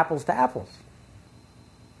compare apples to apples.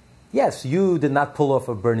 Yes, you did not pull off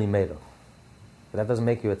a Bernie Madoff, but that doesn't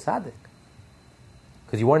make you a tzaddik.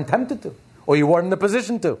 Because you weren't tempted to, or you weren't in the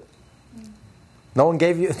position to. No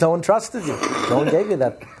one trusted you. No one gave you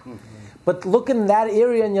that. But look in that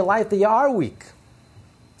area in your life that you are weak.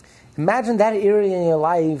 Imagine that area in your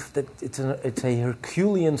life that it's a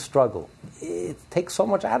Herculean struggle. It takes so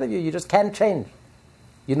much out of you. You just can't change.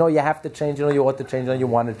 You know you have to change. You know you ought to change. You know you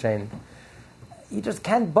want to change. You just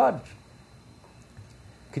can't budge.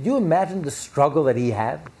 Could you imagine the struggle that he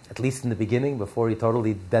had, at least in the beginning, before he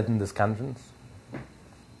totally deadened his conscience?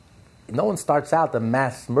 No one starts out a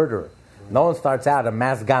mass murderer. No one starts out a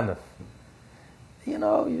mass ganef.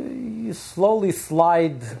 You slowly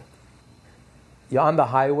slide. You're on the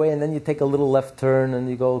highway, and then you take a little left turn, and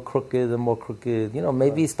you go crooked and more crooked.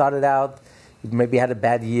 Maybe he started out, maybe had a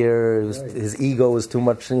bad year. His ego was too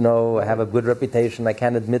much, I have a good reputation. I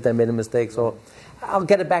can't admit I made a mistake, so I'll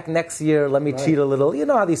get it back next year. Let me cheat a little. You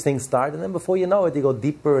know how these things start. And then before you know it, you go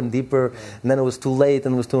deeper and deeper, and then it was too late,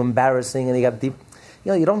 and it was too embarrassing, and you got deep.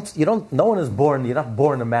 You don't. No one is born. You're not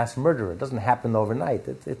born a mass murderer. It doesn't happen overnight.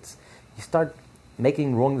 It's you start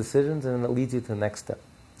making wrong decisions, and it leads you to the next step.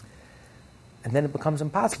 And then it becomes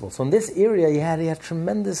impossible. So in this area, he had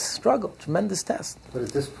tremendous struggle, tremendous test. But at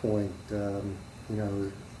this point,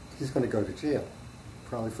 he's going to go to jail,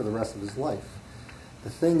 probably for the rest of his life.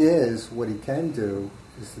 The thing is, what he can do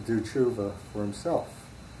is to do tshuva for himself.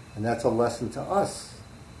 And that's a lesson to us,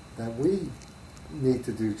 that we need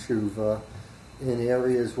to do tshuva in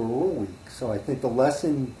areas where we're weak. So I think the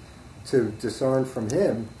lesson to discern from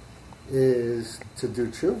him is to do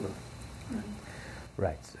tshuva.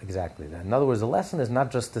 Right, exactly. In other words, the lesson is not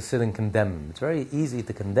just to sit and condemn. It's very easy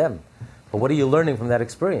to condemn. But what are you learning from that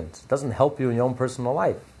experience? It doesn't help you in your own personal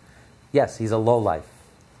life. Yes, he's a lowlife.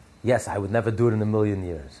 Yes, I would never do it in a million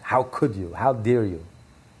years. How could you? How dare you?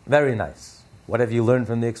 Very nice. What have you learned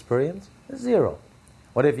from the experience? Zero.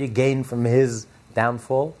 What have you gained from his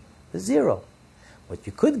downfall? Zero. What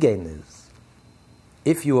you could gain is,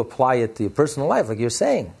 if you apply it to your personal life, like you're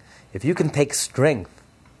saying, if you can take strength.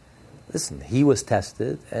 Listen, he was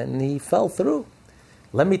tested and he fell through.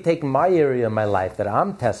 Let me take my area in my life that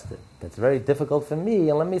I'm tested, that's very difficult for me,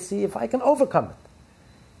 and let me see if I can overcome it.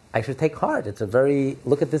 I should take heart.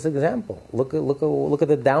 Look at this example. Look at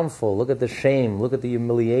the downfall. Look at the shame. Look at the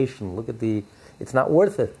humiliation. It's not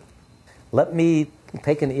worth it. Let me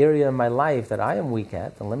take an area in my life that I am weak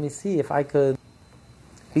at, and let me see if I could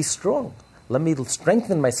be strong. Let me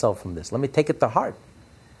strengthen myself from this. Let me take it to heart.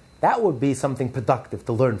 That would be something productive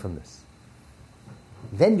to learn from this.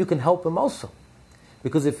 Then you can help him also.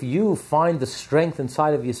 Because if you find the strength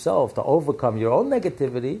inside of yourself to overcome your own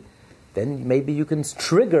negativity, then maybe you can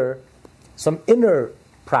trigger some inner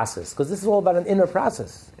process. Because this is all about an inner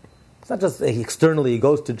process. It's not just externally he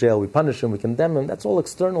goes to jail, we punish him, we condemn him. That's all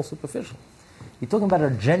external, superficial. You're talking about a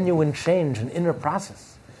genuine change, an inner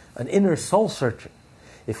process, an inner soul searching.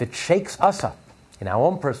 If it shakes us up in our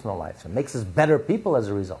own personal lives and makes us better people as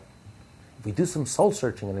a result, if we do some soul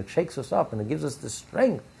searching and it shakes us up and it gives us the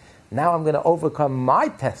strength, now I'm going to overcome my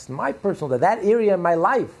test, my personal, that area in my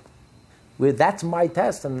life, where that's my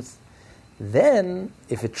test. And then,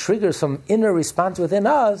 if it triggers some inner response within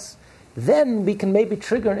us, then we can maybe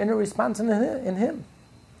trigger an inner response in him.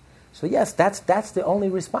 So yes, that's the only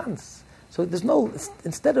response. So there's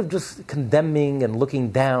instead of just condemning and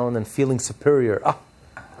looking down and feeling superior,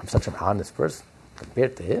 I'm such an honest person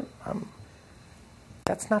compared to him,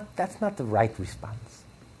 that's not the right response.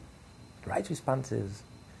 The right response is,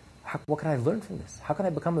 what can I learn from this? How can I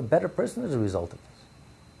become a better person as a result of this?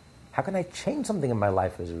 How can I change something in my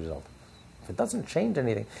life as a result of this? If it doesn't change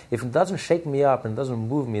anything, if it doesn't shake me up and doesn't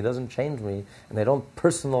move me, doesn't change me, and they don't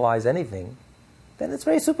personalize anything, then it's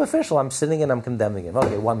very superficial. I'm sitting and I'm condemning him.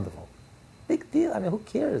 Okay, wonderful. Big deal. I mean, who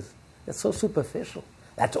cares? That's so superficial.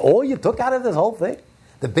 That's all you took out of this whole thing?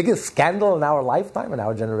 The biggest scandal in our lifetime, in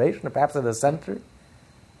our generation, or perhaps in the century?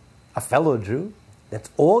 A fellow Jew? That's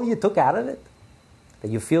all you took out of it? That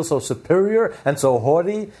you feel so superior and so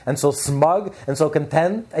haughty and so smug and so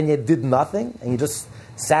content, and you did nothing, and you just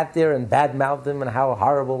sat there and badmouthed him and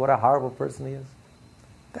what a horrible person he is.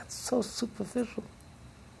 That's so superficial.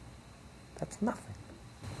 That's nothing.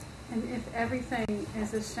 And if everything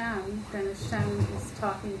is Hashem, then Hashem is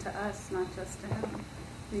talking to us, not just to him.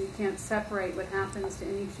 You can't separate what happens to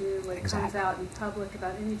any Jew, what comes out in public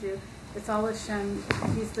about any Jew. It's all Hashem.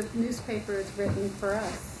 The newspaper is written for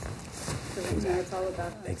us. So it's all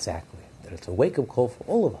about us. Exactly. It's a wake-up call for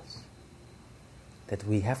all of us. That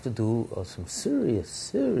we have to do some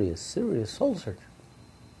serious soul search.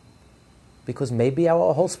 Because maybe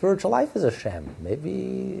our whole spiritual life is a sham.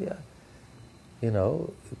 Maybe,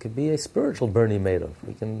 it could be a spiritual Bernie Madoff.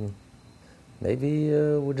 Maybe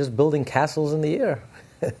we're just building castles in the air.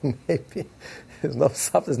 Maybe there's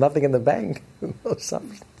nothing in the bank. No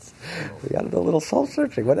substance. We got to do a little soul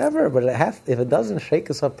searching, whatever. But if it doesn't shake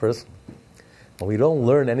us up personally, and we don't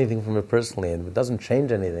learn anything from it personally, and it doesn't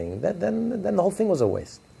change anything, then the whole thing was a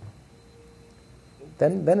waste.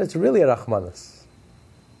 Then it's really a Rachmanis.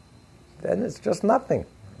 Then it's just nothing.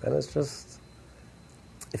 Then it's just,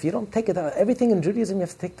 if you don't take it out, everything in Judaism you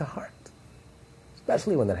have to take to heart.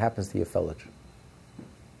 Especially when that happens to your fellow Jew.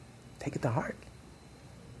 Take it to heart.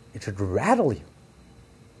 It should rattle you.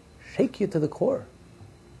 Shake you to the core.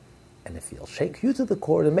 And if he'll shake you to the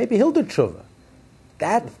core, then maybe he'll do tshuva.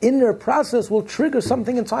 That inner process will trigger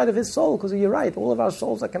something inside of his soul, because you're right, all of our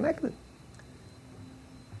souls are connected.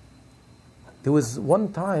 There was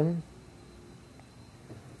one time,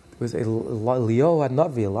 Eliyahu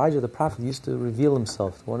HaNavi, Elijah the prophet, used to reveal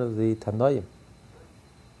himself to one of the Tanoim.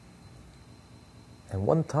 And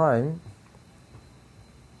one time,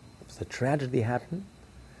 a tragedy happened.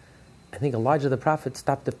 I think Elijah the prophet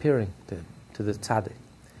stopped appearing to the tzaddik.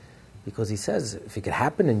 Because he says, if it could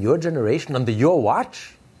happen in your generation, under your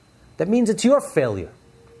watch, that means it's your failure.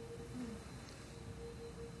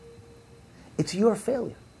 It's your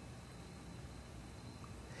failure.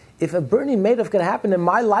 If a Bernie Madoff could happen in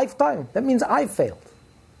my lifetime, that means I failed.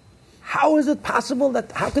 How is it possible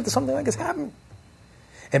how could something like this happen?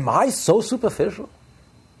 Am I so superficial?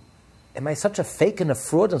 Am I such a fake and a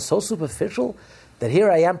fraud and so superficial that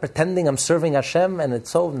here I am pretending I'm serving Hashem and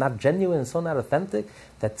it's so not genuine and so not authentic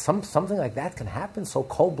that something like that can happen so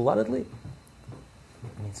cold-bloodedly?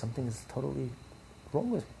 I mean, something is totally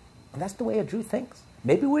wrong with me. And that's the way a Jew thinks.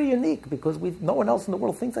 Maybe we're unique because no one else in the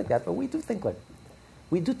world thinks like that, but we do think like that.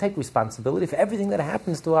 We do take responsibility for everything that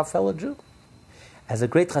happens to our fellow Jew. As a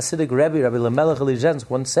great Hasidic Rebbe, Rabbi Lamelech Elizhensk,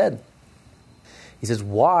 once said, he says,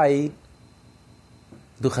 why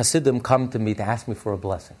do Hasidim come to me to ask me for a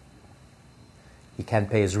blessing? He can't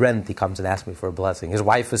pay his rent, he comes and asks me for a blessing. His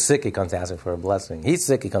wife is sick, he comes to ask me for a blessing. He's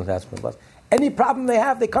sick, he comes to ask me for a blessing. Any problem they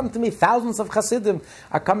have, they come to me. Thousands of Hasidim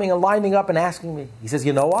are coming and lining up and asking me. He says,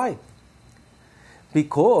 you know why?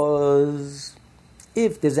 Because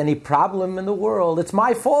if there's any problem in the world, it's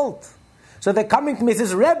my fault. So they're coming to me and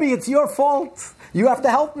says, Rebbe, it's your fault. You have to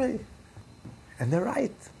help me. And they're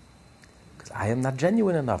right. Because I am not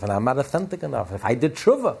genuine enough and I'm not authentic enough. If I did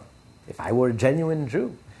tshuva, if I were a genuine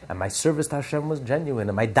Jew, and my service to Hashem was genuine,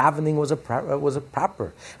 and my davening was a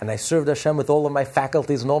proper, and I served Hashem with all of my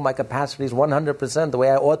faculties and all my capacities 100%, the way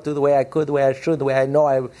I ought to, the way I could, the way I should, the way I know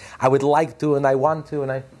I would like to and I want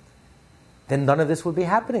to, then none of this would be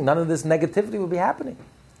happening. None of this negativity would be happening.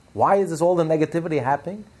 Why is this all the negativity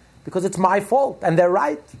happening? Because it's my fault, and they're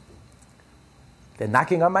right. They're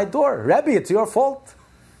knocking on my door. Rebbe, it's your fault.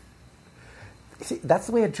 See, that's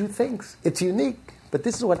the way a Jew thinks. It's unique. But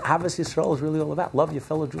this is what Ahavas Yisrael is really all about. Love your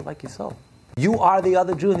fellow Jew like yourself. You are the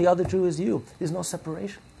other Jew and the other Jew is you. There's no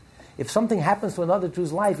separation. If something happens to another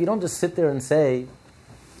Jew's life, you don't just sit there and say,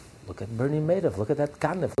 look at Bernie Madoff, look at that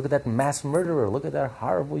Ganef, look at that mass murderer, look at that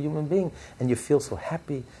horrible human being, and you feel so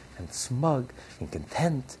happy and smug and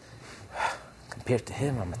content. Compared to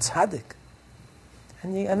him, I'm a tzaddik.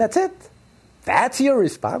 And that's it. That's your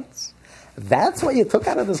response. That's what you took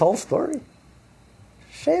out of this whole story.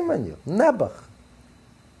 Shame on you. Nebuch.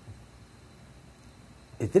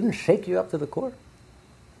 It didn't shake you up to the core,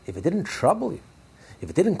 if it didn't trouble you, if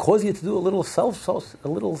it didn't cause you to do a little self soul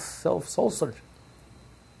search,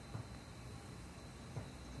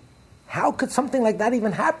 how could something like that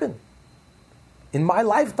even happen in my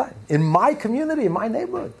lifetime, in my community, in my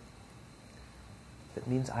neighborhood? That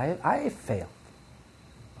means I failed.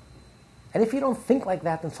 And if you don't think like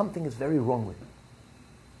that, then something is very wrong with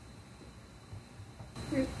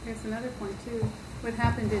you. Here's another point too. What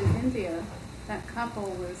happened in India? That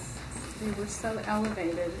couple they were so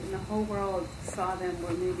elevated, and the whole world saw them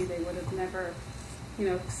where maybe they would have never,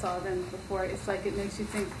 saw them before. It's like it makes you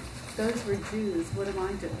think, those were Jews, what am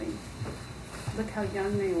I doing? Look how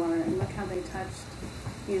young they were, and look how they touched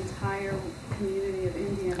the entire community of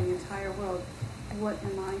India and the entire world. What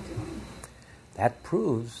am I doing? That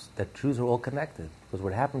proves that Jews are all connected, because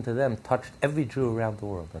what happened to them touched every Jew around the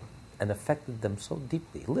world and affected them so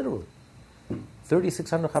deeply, literally.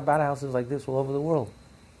 3,600 Chabad houses like this all over the world.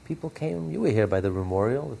 People came, you were here by the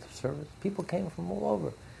memorial with the service. People came from all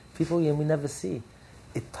over. People we never see.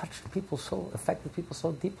 It touched people affected people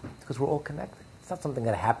so deeply because we're all connected. It's not something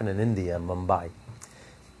that happened in India and Mumbai.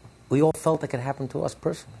 We all felt it could happen to us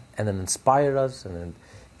personally, and it inspired us, and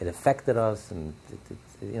it affected us, and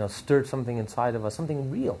it stirred something inside of us,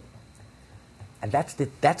 something real. And that's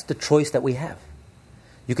the choice that we have.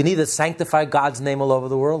 You can either sanctify God's name all over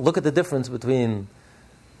the world. Look at the difference between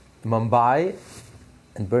Mumbai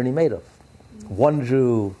and Bernie Madoff. One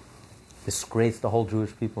Jew disgraced the whole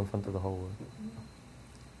Jewish people in front of the whole world.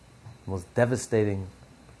 The most devastating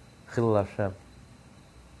Chilul Hashem.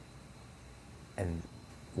 And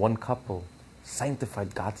one couple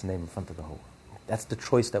sanctified God's name in front of the whole world. That's the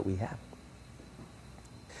choice that we have.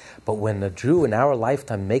 But when a Jew in our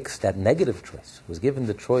lifetime makes that negative choice, was given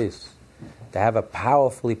the choice to have a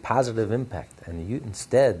powerfully positive impact, and you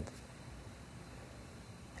instead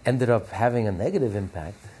ended up having a negative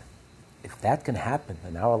impact, if that can happen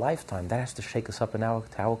in our lifetime, that has to shake us up to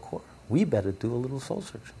our core. We better do a little soul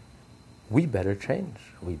searching. We better change.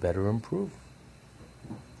 We better improve.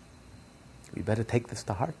 We better take this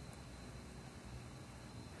to heart.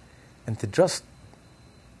 And to just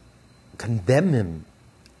condemn him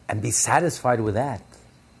and be satisfied with that,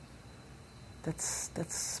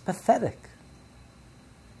 that's pathetic.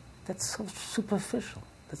 That's so superficial.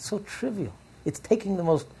 That's so trivial. It's taking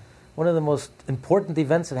one of the most important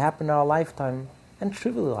events that happened in our lifetime and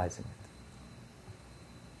trivializing it.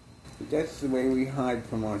 That's the way we hide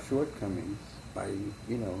from our shortcomings, by,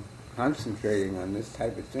 concentrating on this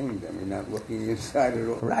type of thing, then we're not looking inside at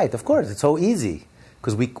all. Right, of course. It's so easy.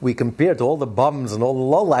 Because we compare to all the bums and all the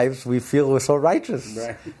lowlifes, we feel we're so righteous.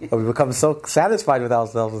 Right. Or we become so satisfied with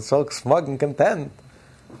ourselves and so smug and content.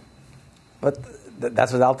 But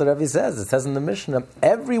that's what Alter Rebbe says. It says in the Mishnah,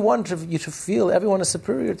 everyone is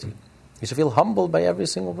superior to you. You should feel humbled by every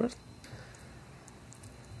single person.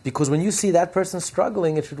 Because when you see that person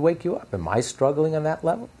struggling, it should wake you up. Am I struggling on that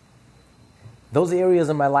level? Those areas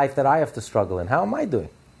in my life that I have to struggle in, how am I doing?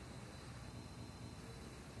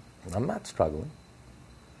 I'm not struggling.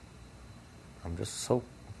 I'm just so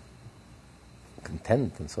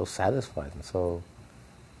content and so satisfied and so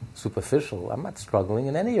superficial. I'm not struggling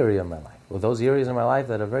in any area of my life. Well, those areas in my life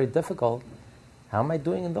that are very difficult, how am I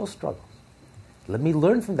doing in those struggles? Let me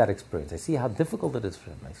learn from that experience. I see how difficult it is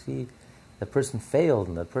for him. I see that person failed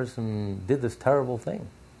and that person did this terrible thing.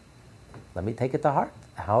 Let me take it to heart.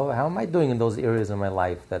 How am I doing in those areas in my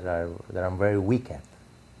life that I'm very weak at,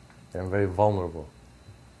 that I'm very vulnerable?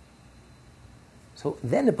 So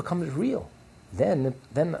then it becomes real. Then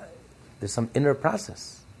there's some inner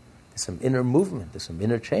process. There's some inner movement. There's some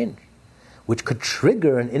inner change, which could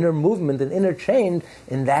trigger an inner movement, an inner change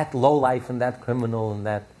in that lowlife, in that criminal,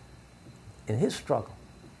 in his struggle,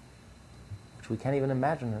 which we can't even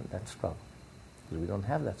imagine that struggle, because we don't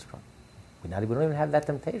have that struggle. We don't even have that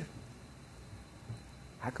temptation.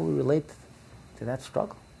 How can we relate to that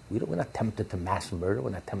struggle? We're not tempted to mass murder. We're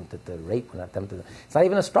not tempted to rape. We're not tempted to... It's not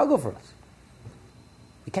even a struggle for us.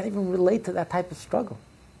 We can't even relate to that type of struggle.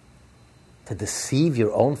 To deceive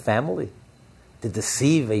your own family, to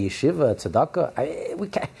deceive a yeshiva, a tzedakah,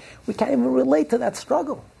 we can't even relate to that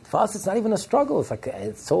struggle. For us, it's not even a struggle.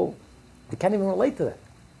 We can't even relate to that.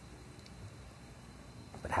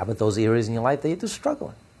 But how about those areas in your life that you do struggle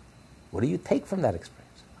in? What do you take from that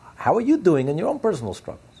experience? How are you doing in your own personal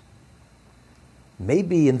struggles?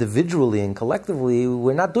 Maybe individually and collectively,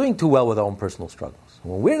 we're not doing too well with our own personal struggles.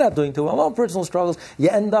 When we're not doing too well with our own personal struggles, you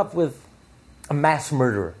end up with a mass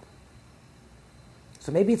murderer.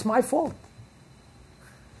 So maybe it's my fault.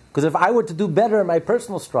 Because if I were to do better in my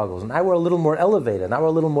personal struggles, and I were a little more elevated, and I were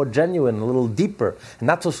a little more genuine, a little deeper, and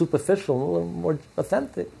not so superficial, and a little more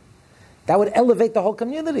authentic, that would elevate the whole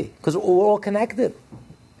community, because we're all connected.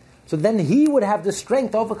 So then he would have the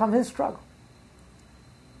strength to overcome his struggle.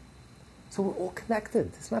 So we're all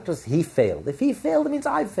connected. It's not just he failed. If he failed, it means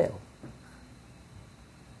I failed.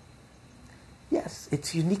 Yes,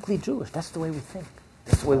 it's uniquely Jewish. That's the way we think.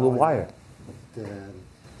 That's the way we're wired.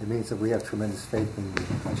 It means that we have tremendous faith in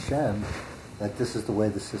Hashem, that this is the way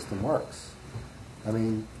the system works. I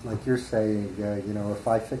mean, like you're saying, if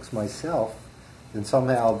I fix myself, then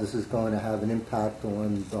somehow this is going to have an impact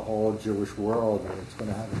on the whole Jewish world, or it's going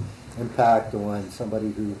to have an impact on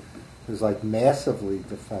somebody who's like massively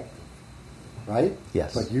defective, right?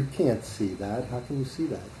 Yes. But you can't see that. How can you see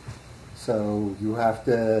that? So you have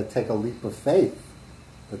to take a leap of faith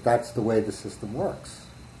that that's the way the system works.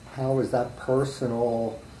 How is that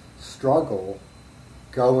personal struggle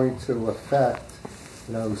going to affect,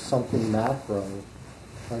 something macro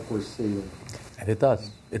like we're seeing? And it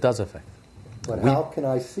does. It does affect. But how can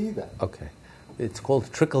I see that? Okay. It's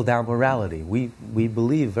called trickle-down morality. We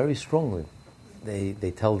believe very strongly.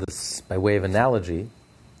 They tell this by way of analogy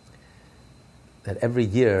that every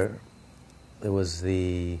year they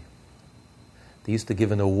used to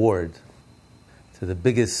give an award to the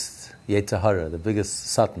biggest Yetzer Hara, the biggest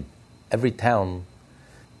Satan. Every town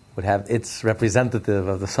would have its representative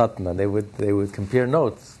of the Satan, and they would compare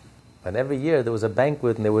notes. And every year there was a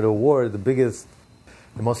banquet, and they would award the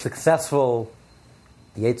most successful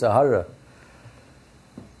Yetzer Hara.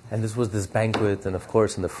 And this was this banquet, and of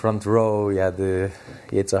course in the front row you had the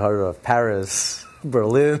Yetzer Hara of Paris,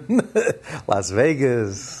 Berlin, Las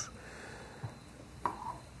Vegas.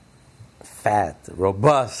 Fat,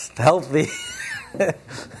 robust, healthy.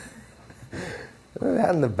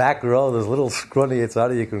 And in the back row, this little scrawny Yetzer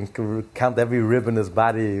Hara, you can count every rib in his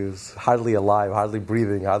body. He was hardly alive, hardly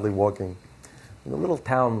breathing, hardly walking. In a little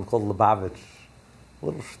town called Lubavitch, a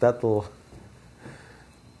little shtetl,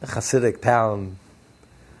 a Hasidic town.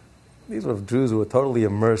 These were Jews who were totally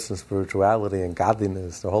immersed in spirituality and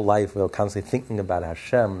godliness. Their whole life they were constantly thinking about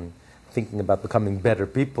Hashem, thinking about becoming better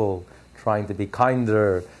people, trying to be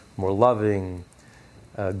kinder, more loving,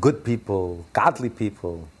 good people, godly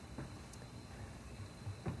people.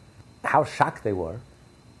 How shocked they were.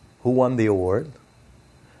 Who won the award?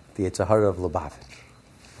 The Yetzer Hara of Lubavitch.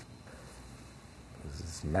 There's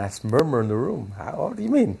this mass murmur in the room. What do you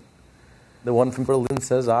mean? The one from Berlin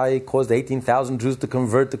says, I caused 18,000 Jews to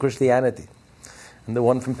convert to Christianity. And the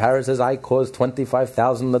one from Paris says, I caused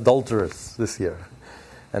 25,000 adulterers this year.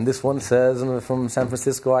 And this one says, from San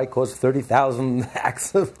Francisco, I caused 30,000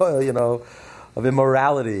 acts of, of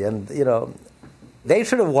immorality. And, they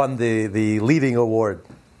should have won the leading award.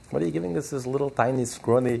 What are you giving us, this little tiny,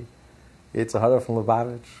 scrawny Yetzer Hara from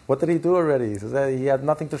Lubavitch? What did he do already? He says he had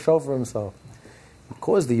nothing to show for himself. He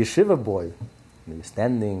caused the yeshiva boy. And he was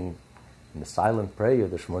standing in the silent prayer,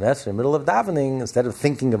 the Shmoneh Esrei, in the middle of davening, instead of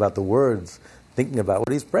thinking about the words, thinking about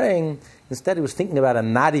what he's praying, instead he was thinking about a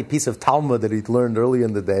naughty piece of Talmud that he'd learned early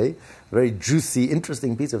in the day, a very juicy,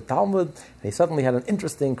 interesting piece of Talmud, and he suddenly had an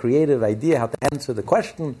interesting, creative idea how to answer the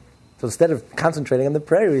question. So instead of concentrating on the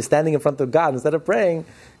prayer, he's standing in front of God. Instead of praying,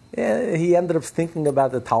 he ended up thinking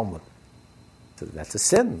about the Talmud. So that's a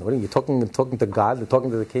sin. What are you talking to God, you're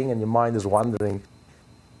talking to the king, and your mind is wandering.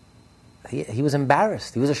 He was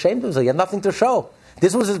embarrassed. He was ashamed of himself. He had nothing to show.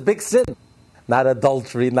 This was his big sin. Not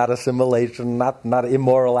adultery, not assimilation, not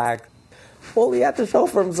immoral act. All he had to show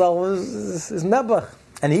for himself was his nebuch.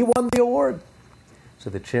 And he won the award. So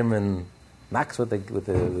the chairman knocks with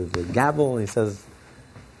the gavel. He says,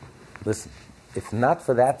 listen, if not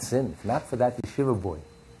for that sin, if not for that yeshiva boy,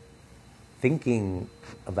 thinking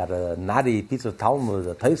about a naughty piece of Talmud,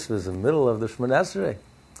 a Tosfos in the middle of the Shemoneh Esrei,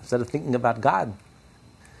 instead of thinking about God,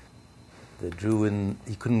 the Jew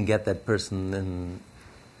he couldn't get that person in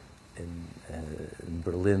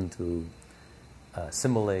Berlin to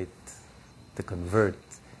assimilate, to convert.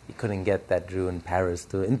 He couldn't get that Jew in Paris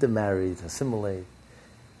to intermarry, to assimilate.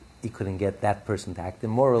 He couldn't get that person to act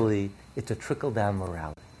immorally. It's a trickle-down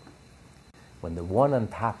morality. When the one on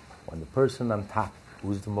top, when the person on top,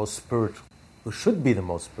 who's the most spiritual, who should be the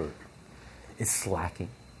most spiritual, is slacking,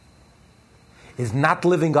 is not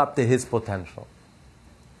living up to his potential,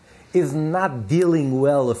 is not dealing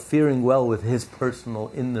well or faring well with his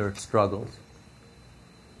personal inner struggles,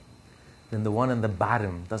 then the one on the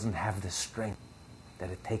bottom doesn't have the strength that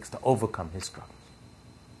it takes to overcome his struggles.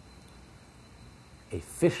 A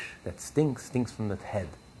fish that stinks from the head.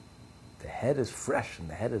 The head is fresh and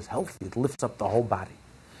the head is healthy. It lifts up the whole body.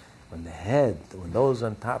 When those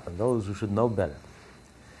on top and those who should know better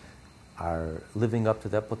are living up to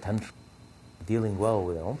their potential, dealing well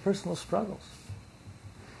with their own personal struggles,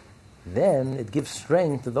 then it gives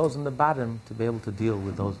strength to those on the bottom to be able to deal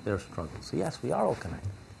with their struggles. So yes, we are all connected.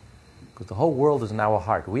 Because the whole world is in our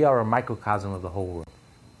heart. We are a microcosm of the whole world.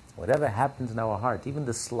 Whatever happens in our heart, even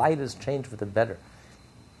the slightest change for the better,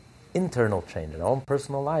 internal change in our own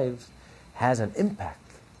personal lives, has an impact,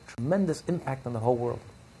 tremendous impact on the whole world.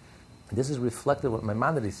 And this is reflected in what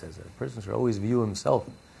Maimonides says, that a person should always view himself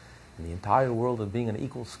and the entire world as being an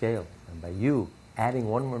equal scale. And by you adding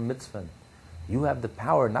one more mitzvah, you have the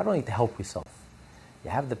power not only to help yourself, you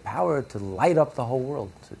have the power to light up the whole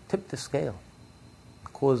world, to tip the scale,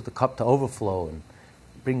 cause the cup to overflow and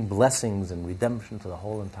bring blessings and redemption to the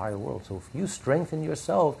whole entire world. So if you strengthen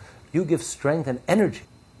yourself, you give strength and energy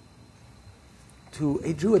to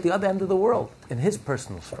a Jew at the other end of the world in his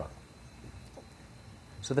personal struggle.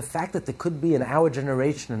 So the fact that there could be in our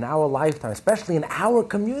generation, in our lifetime, especially in our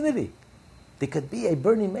community, there could be a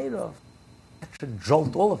Bernie Madoff that should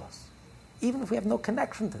jolt all of us, even if we have no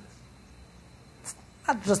connection to this. It's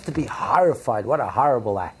not just to be horrified, what a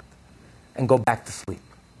horrible act, and go back to sleep.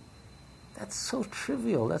 That's so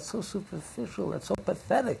trivial, that's so superficial, that's so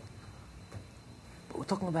pathetic. But we're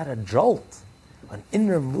talking about a jolt, an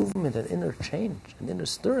inner movement, an inner change, an inner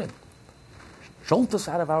stirring. Jolt us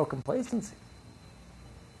out of our complacency.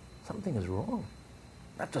 Something is wrong.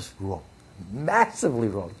 Not just wrong, massively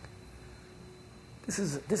wrong. This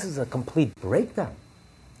is a complete breakdown.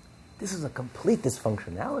 This is a complete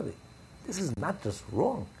dysfunctionality. This is not just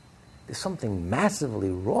wrong. There's something massively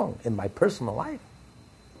wrong in my personal life.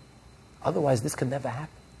 Otherwise, this can never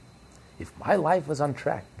happen. If my life was on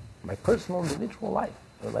track, my personal individual life,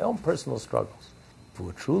 with my own personal struggles, if we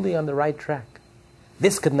were truly on the right track,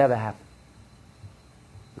 this could never happen.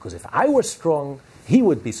 Because if I were strong, he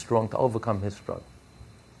would be strong to overcome his struggle.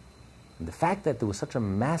 And the fact that there was such a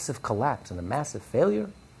massive collapse and a massive failure,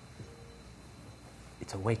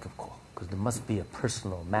 it's a wake-up call. Because there must be a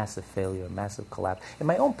personal, massive failure, a massive collapse. In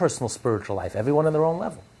my own personal spiritual life, everyone on their own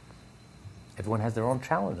level. Everyone has their own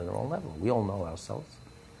challenge on their own level. We all know ourselves.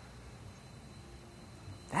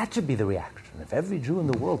 That should be the reaction. If every Jew in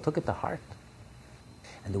the world took it to heart,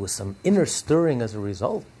 and there was some inner stirring as a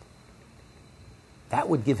result, that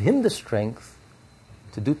would give him the strength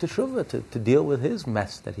to do teshuvah, to deal with his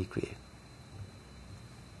mess that he created.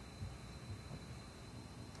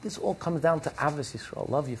 This all comes down to Avos Yisrael.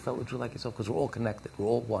 Love your fellow Jew like yourself, because we're all connected. We're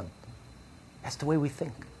all one. That's the way we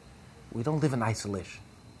think. We don't live in isolation.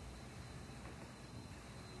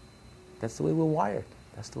 That's the way we're wired.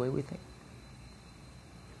 That's the way we think.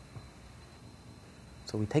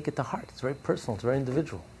 So we take it to heart. It's very personal. It's very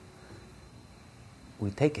individual.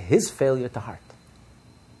 We take his failure to heart.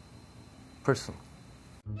 Personal.